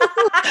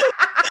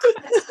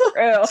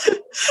 True.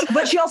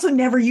 But she also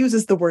never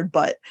uses the word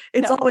butt.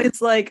 It's always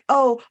like,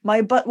 oh,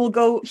 my butt will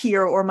go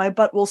here, or my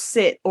butt will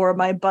sit, or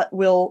my butt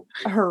will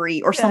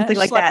hurry, or something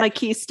like that. Let my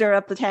keister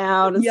up the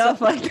town and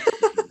stuff like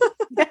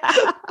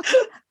that.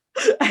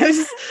 I was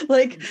just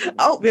like,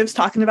 oh, Viv's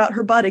talking about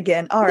her butt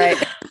again. All right.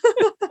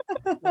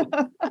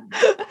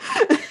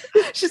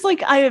 She's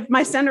like,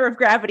 my center of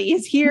gravity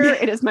is here.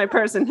 It is my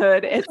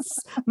personhood. It's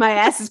my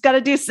ass has got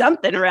to do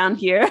something around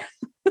here.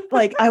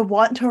 Like, I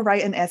want to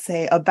write an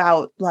essay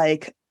about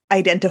like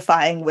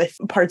identifying with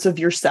parts of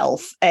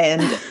yourself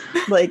and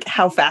like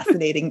how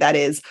fascinating that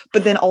is,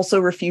 but then also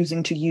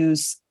refusing to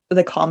use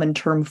the common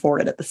term for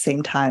it at the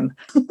same time.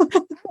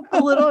 A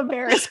little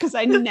embarrassed because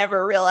I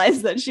never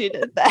realized that she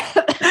did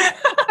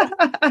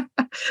that.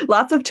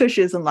 Lots of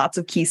tushes and lots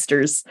of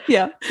keisters.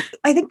 Yeah.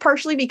 I think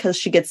partially because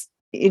she gets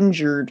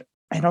injured.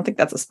 I don't think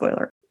that's a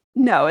spoiler.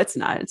 No, it's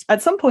not.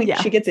 At some point,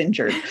 she gets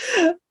injured.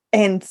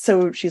 And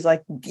so she's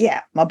like,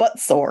 yeah, my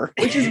butt's sore,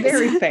 which is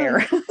very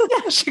fair.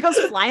 Yeah, she goes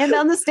flying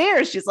down the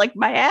stairs. She's like,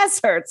 my ass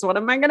hurts. What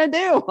am I going to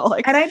do?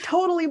 Like, and I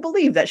totally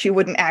believe that she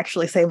wouldn't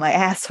actually say my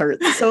ass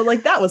hurts. So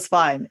like, that was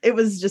fine. It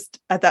was just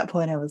at that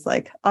point, I was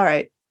like, all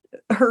right,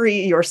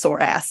 hurry your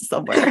sore ass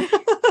somewhere.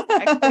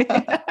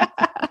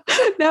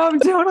 Now I'm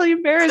totally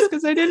embarrassed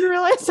because I didn't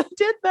realize I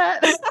did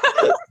that.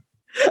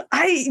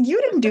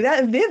 You didn't do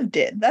that. Viv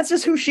did. That's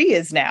just who she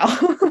is now.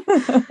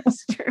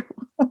 It's true.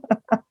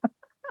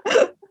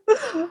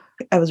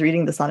 I was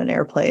reading this on an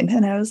airplane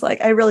and I was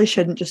like, I really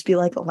shouldn't just be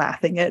like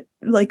laughing at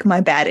like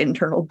my bad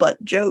internal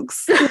butt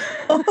jokes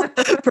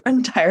for an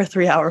entire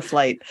 3-hour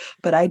flight.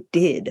 But I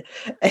did.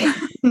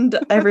 And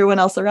everyone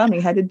else around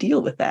me had to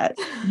deal with that.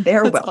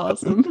 They're That's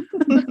welcome.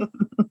 awesome.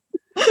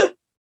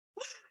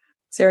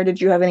 Sarah, did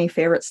you have any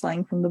favorite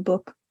slang from the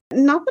book?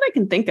 Not that I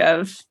can think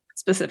of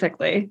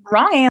specifically.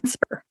 Wrong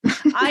answer.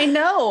 I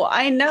know.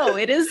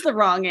 It is the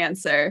wrong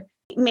answer.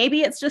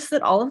 Maybe it's just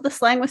that all of the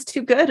slang was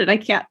too good and I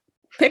can't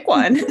pick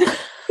one.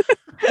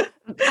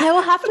 I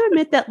will have to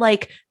admit that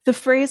like the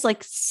phrase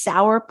like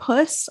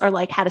sourpuss or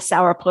like had a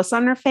sour puss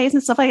on her face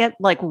and stuff like that,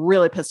 like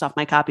really pissed off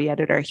my copy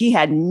editor. He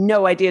had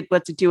no idea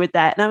what to do with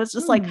that. And I was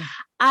just like,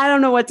 I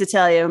don't know what to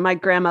tell you. My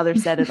grandmother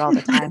said it all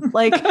the time.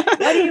 Like,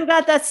 why do you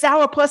got that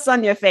sour puss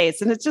on your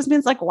face? And it just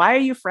means like, why are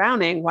you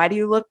frowning? Why do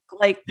you look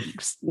like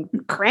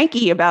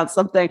cranky about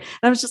something? And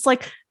I was just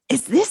like,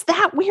 is this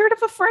that weird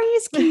of a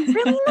phrase? Can you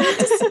really not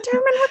just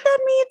determine what that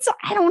means?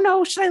 I don't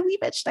know. Should I leave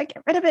it? Should I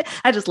get rid of it?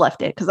 I just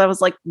left it because I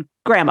was like,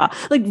 grandma.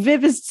 Like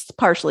Viv is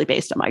partially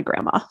based on my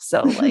grandma.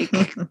 So like,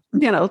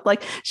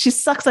 like she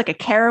sucks like a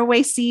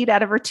caraway seed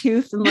out of her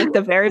tooth. And like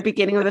the very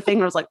beginning of the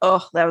thing, I was like,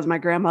 oh, that was my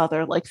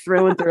grandmother, like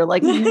through and through,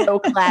 like no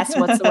class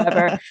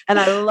whatsoever. And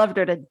I loved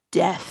her to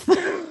death.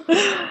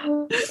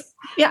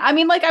 Yeah, I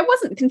mean, like I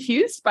wasn't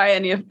confused by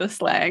any of the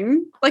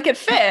slang. Like it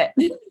fit.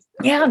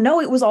 Yeah, no,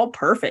 it was all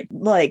perfect.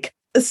 Like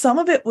some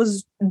of it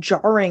was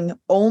jarring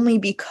only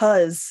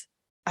because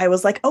I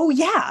was like, oh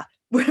yeah,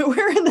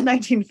 we're in the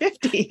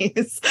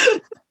 1950s.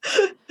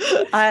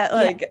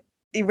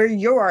 Where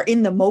you are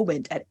in the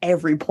moment at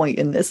every point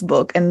in this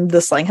book. And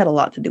the slang had a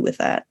lot to do with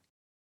that.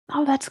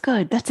 Oh, that's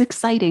good. That's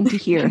exciting to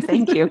hear.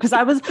 Thank you. Because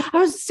I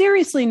was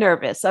seriously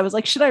nervous. I was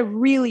like, should I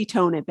really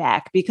tone it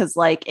back? Because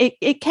like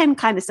it can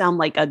kind of sound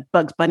like a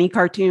Bugs Bunny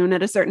cartoon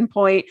at a certain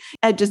point.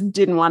 I just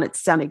didn't want it to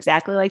sound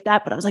exactly like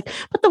that. But I was like,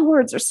 but the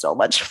words are so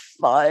much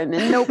fun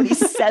and nobody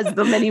says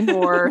them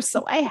anymore.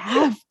 So I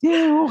have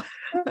to.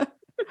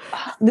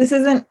 This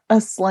isn't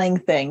a slang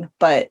thing,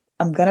 but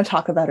I'm going to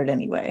talk about it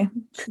anyway.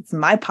 It's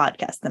my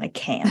podcast and I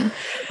can.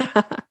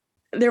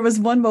 There was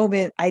one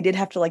moment I did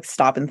have to like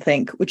stop and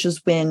think, which is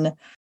when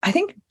I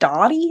think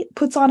Dottie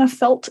puts on a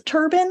felt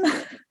turban.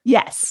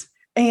 Yes.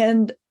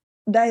 And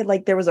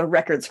there was a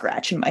record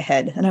scratch in my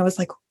head and I was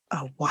like,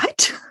 oh,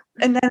 what?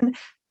 And then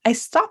I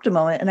stopped a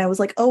moment and I was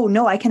like, oh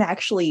no, I can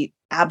actually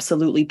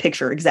absolutely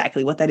picture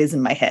exactly what that is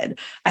in my head.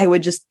 I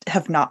would just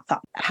have not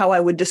thought how I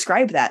would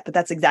describe that, but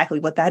that's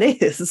exactly what that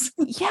is.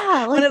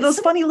 Yeah. Like one of those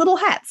funny little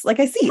hats. Like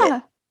I see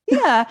it.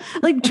 Yeah.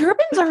 Like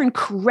turbans are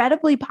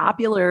incredibly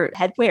popular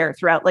headwear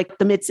throughout like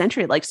the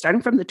mid-century, like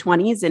starting from the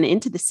 20s and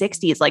into the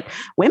 60s. Like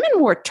women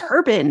wore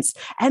turbans.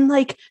 And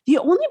like the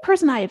only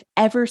person I have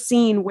ever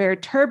seen wear a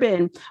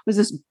turban was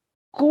this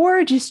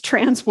gorgeous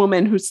trans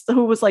woman who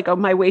was like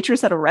my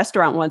waitress at a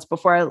restaurant once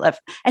before I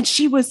left. And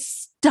she was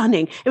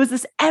stunning. It was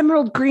this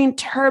emerald green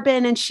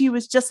turban. And she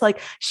was just like,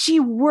 she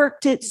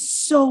worked it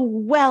so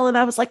well. And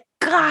I was like,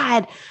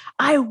 God,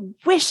 I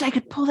wish I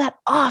could pull that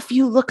off.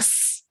 You look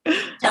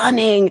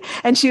stunning.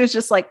 And she was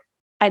just like,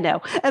 I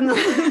know. And the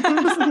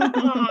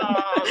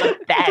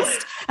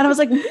best. And I was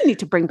like, we need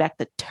to bring back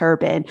the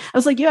turban. I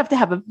was like, you have to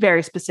have a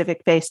very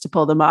specific face to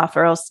pull them off,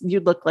 or else you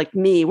look like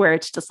me, where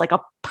it's just like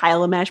a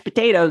pile of mashed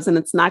potatoes and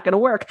it's not going to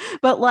work.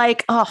 But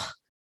like,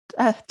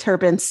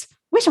 turbans.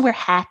 We should wear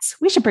hats.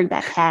 We should bring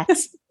back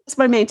hats. That's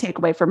my main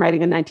takeaway from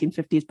writing a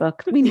 1950s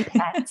book. We need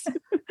hats.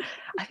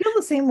 I feel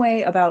the same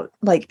way about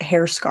like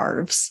hair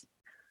scarves.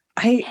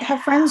 I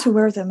have friends who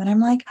wear them and I'm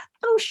like,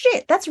 oh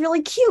shit, that's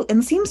really cute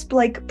and seems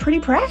like pretty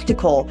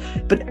practical.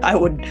 But I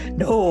would,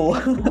 no,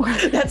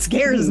 that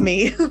scares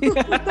me.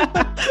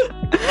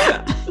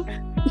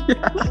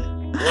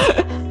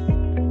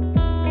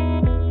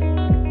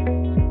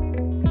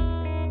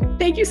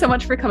 Thank you so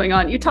much for coming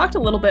on. You talked a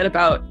little bit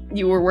about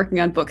you were working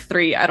on book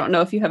 3. I don't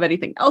know if you have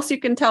anything else you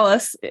can tell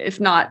us. If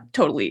not,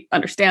 totally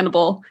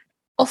understandable.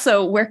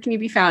 Also, where can you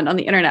be found on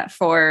the internet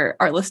for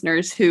our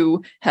listeners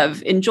who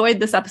have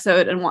enjoyed this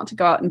episode and want to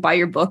go out and buy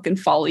your book and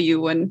follow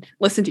you and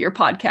listen to your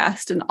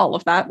podcast and all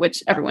of that,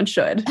 which everyone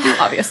should,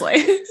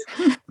 obviously.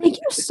 Thank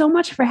you so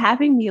much for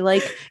having me.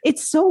 Like,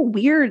 it's so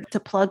weird to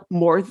plug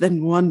more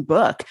than one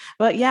book.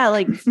 But yeah,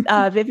 like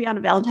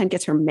Viviana Valentine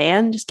Gets Her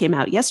Man just came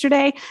out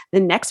yesterday. The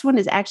next one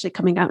is actually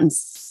coming out in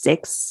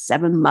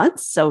 6-7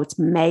 months. So it's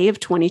May of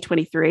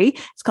 2023.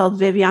 It's called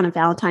Viviana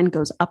Valentine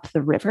Goes Up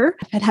the River.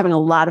 I've been having a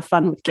lot of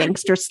fun with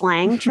gangster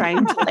slang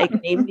trying to like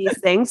name these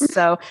things.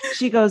 So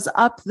she goes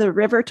up the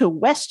river to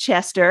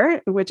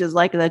Westchester, which is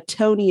like the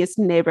toniest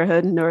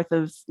neighborhood north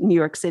of New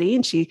York City.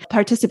 And she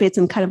participates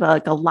in kind of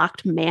like a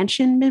locked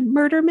mansion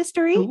murder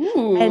mystery.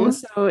 Ooh. And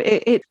so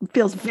it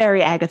feels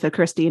very Agatha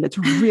Christie, and it's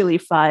really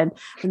fun.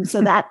 And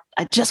so that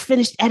I just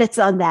finished edits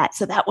on that.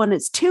 So that one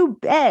is To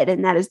Bed,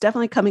 and that is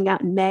definitely coming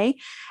out in May.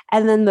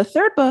 And then the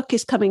third book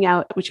is coming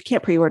out, which you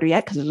can't pre-order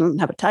yet because it doesn't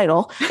have a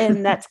title.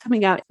 And that's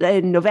coming out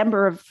in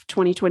November of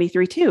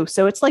 2023 too.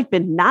 So it's like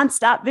been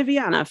nonstop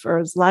Viviana for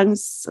as long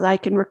as I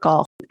can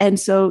recall. And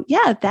so,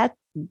 yeah, that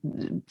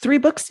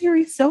 3-book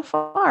series so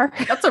far.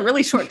 That's a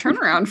really short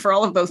turnaround for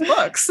all of those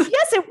books.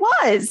 Yes, it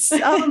was.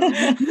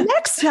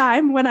 Next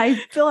time when I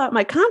fill out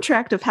my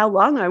contract of how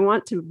long I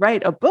want to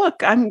write a book,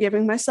 I'm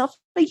giving myself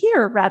a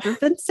year rather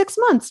than 6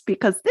 months,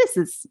 because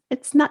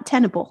it's not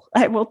tenable.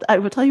 I will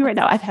tell you right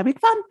now, I'm having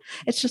fun.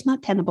 It's just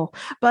not tenable.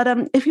 But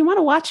if you want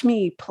to watch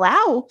me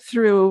plow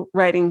through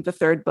writing the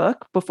third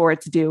book before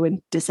it's due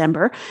in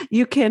December,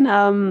 you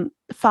can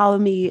follow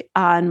me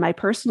on my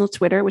personal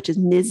Twitter, which is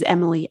Ms.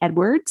 Emily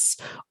Edwards,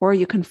 or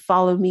you can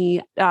follow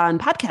me on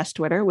podcast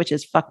Twitter, which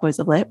is Fuckboys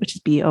of Lit, which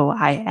is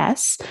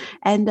BOIS.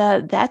 And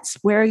that's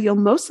where you'll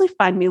mostly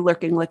find me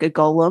lurking like a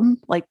golem,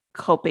 like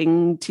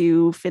hoping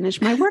to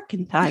finish my work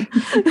in time.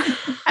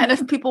 And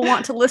if people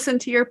want to listen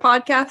to your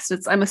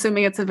podcast, I'm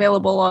assuming it's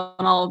available on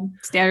all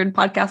standard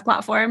podcast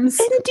platforms.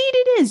 Indeed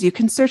it is. You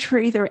can search for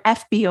either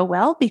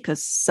FBOL,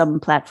 because some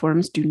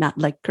platforms do not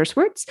like curse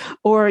words,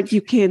 or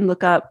you can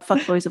look up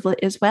Fuckboys of Lit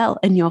as well,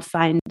 and you'll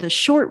find the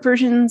short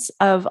versions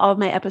of all of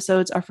my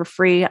episodes are for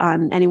free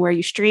on anywhere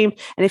you stream.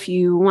 And if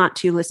you want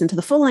to listen to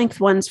the full-length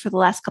ones for the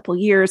last couple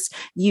of years,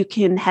 you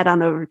can head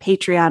on over to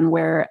Patreon,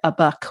 where a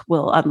buck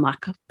will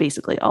unlock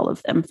basically all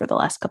of them for the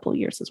last couple of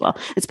years as well.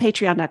 It's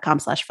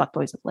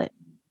patreon.com/fuckboysoflit.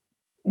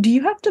 Do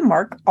you have to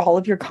mark all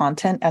of your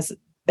content as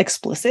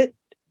explicit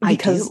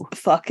because do.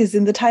 fuck is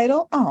in the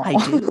title? Oh, I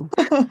do.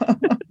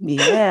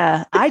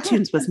 Yeah.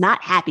 iTunes was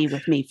not happy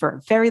with me for a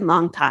very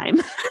long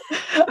time.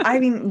 I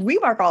mean, we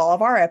mark all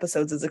of our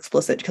episodes as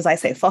explicit because I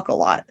say fuck a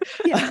lot,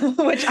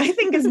 which I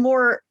think is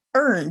more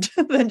earned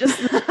than just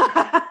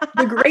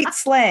the great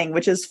slang,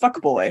 which is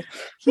fuck boy.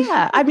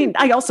 Yeah. I mean,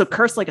 I also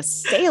curse like a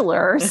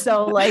sailor.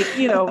 So like,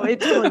 it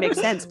totally makes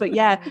sense. But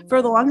yeah,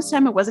 for the longest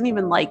time, it wasn't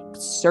even like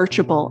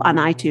searchable on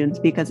iTunes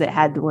because it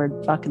had the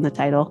word fuck in the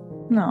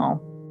title.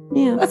 No.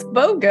 Yeah. That's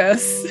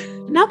bogus.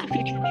 Now the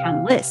feature me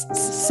on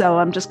lists. So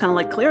I'm just kind of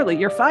like, clearly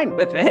you're fine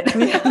with it.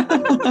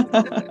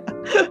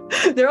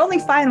 They're only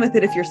fine with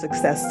it if you're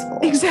successful.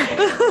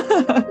 Exactly.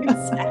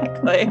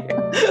 Exactly.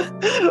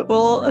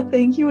 Well,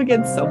 thank you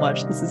again so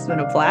much. This has been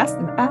a blast,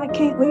 and I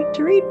can't wait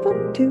to read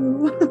book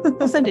 2.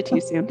 I'll send it to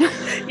you soon.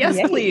 Yes,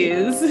 Yay.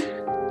 please.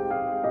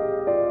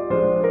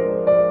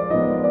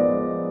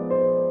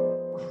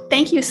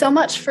 Thank you so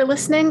much for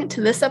listening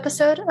to this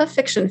episode of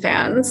Fiction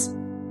Fans.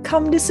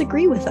 Come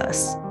disagree with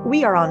us.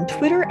 We are on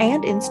Twitter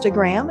and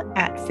Instagram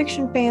at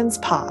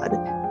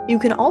FictionFansPod. You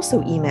can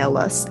also email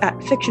us at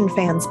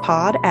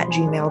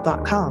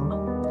fictionfanspod@gmail.com.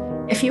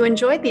 If you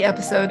enjoyed the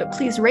episode,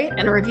 please rate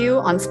and review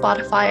on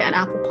Spotify and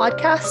Apple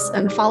Podcasts,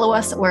 and follow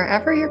us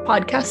wherever your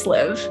podcasts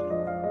live.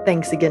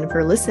 Thanks again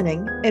for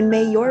listening, and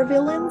may your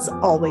villains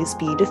always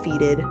be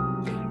defeated.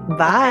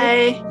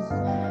 Bye. Bye.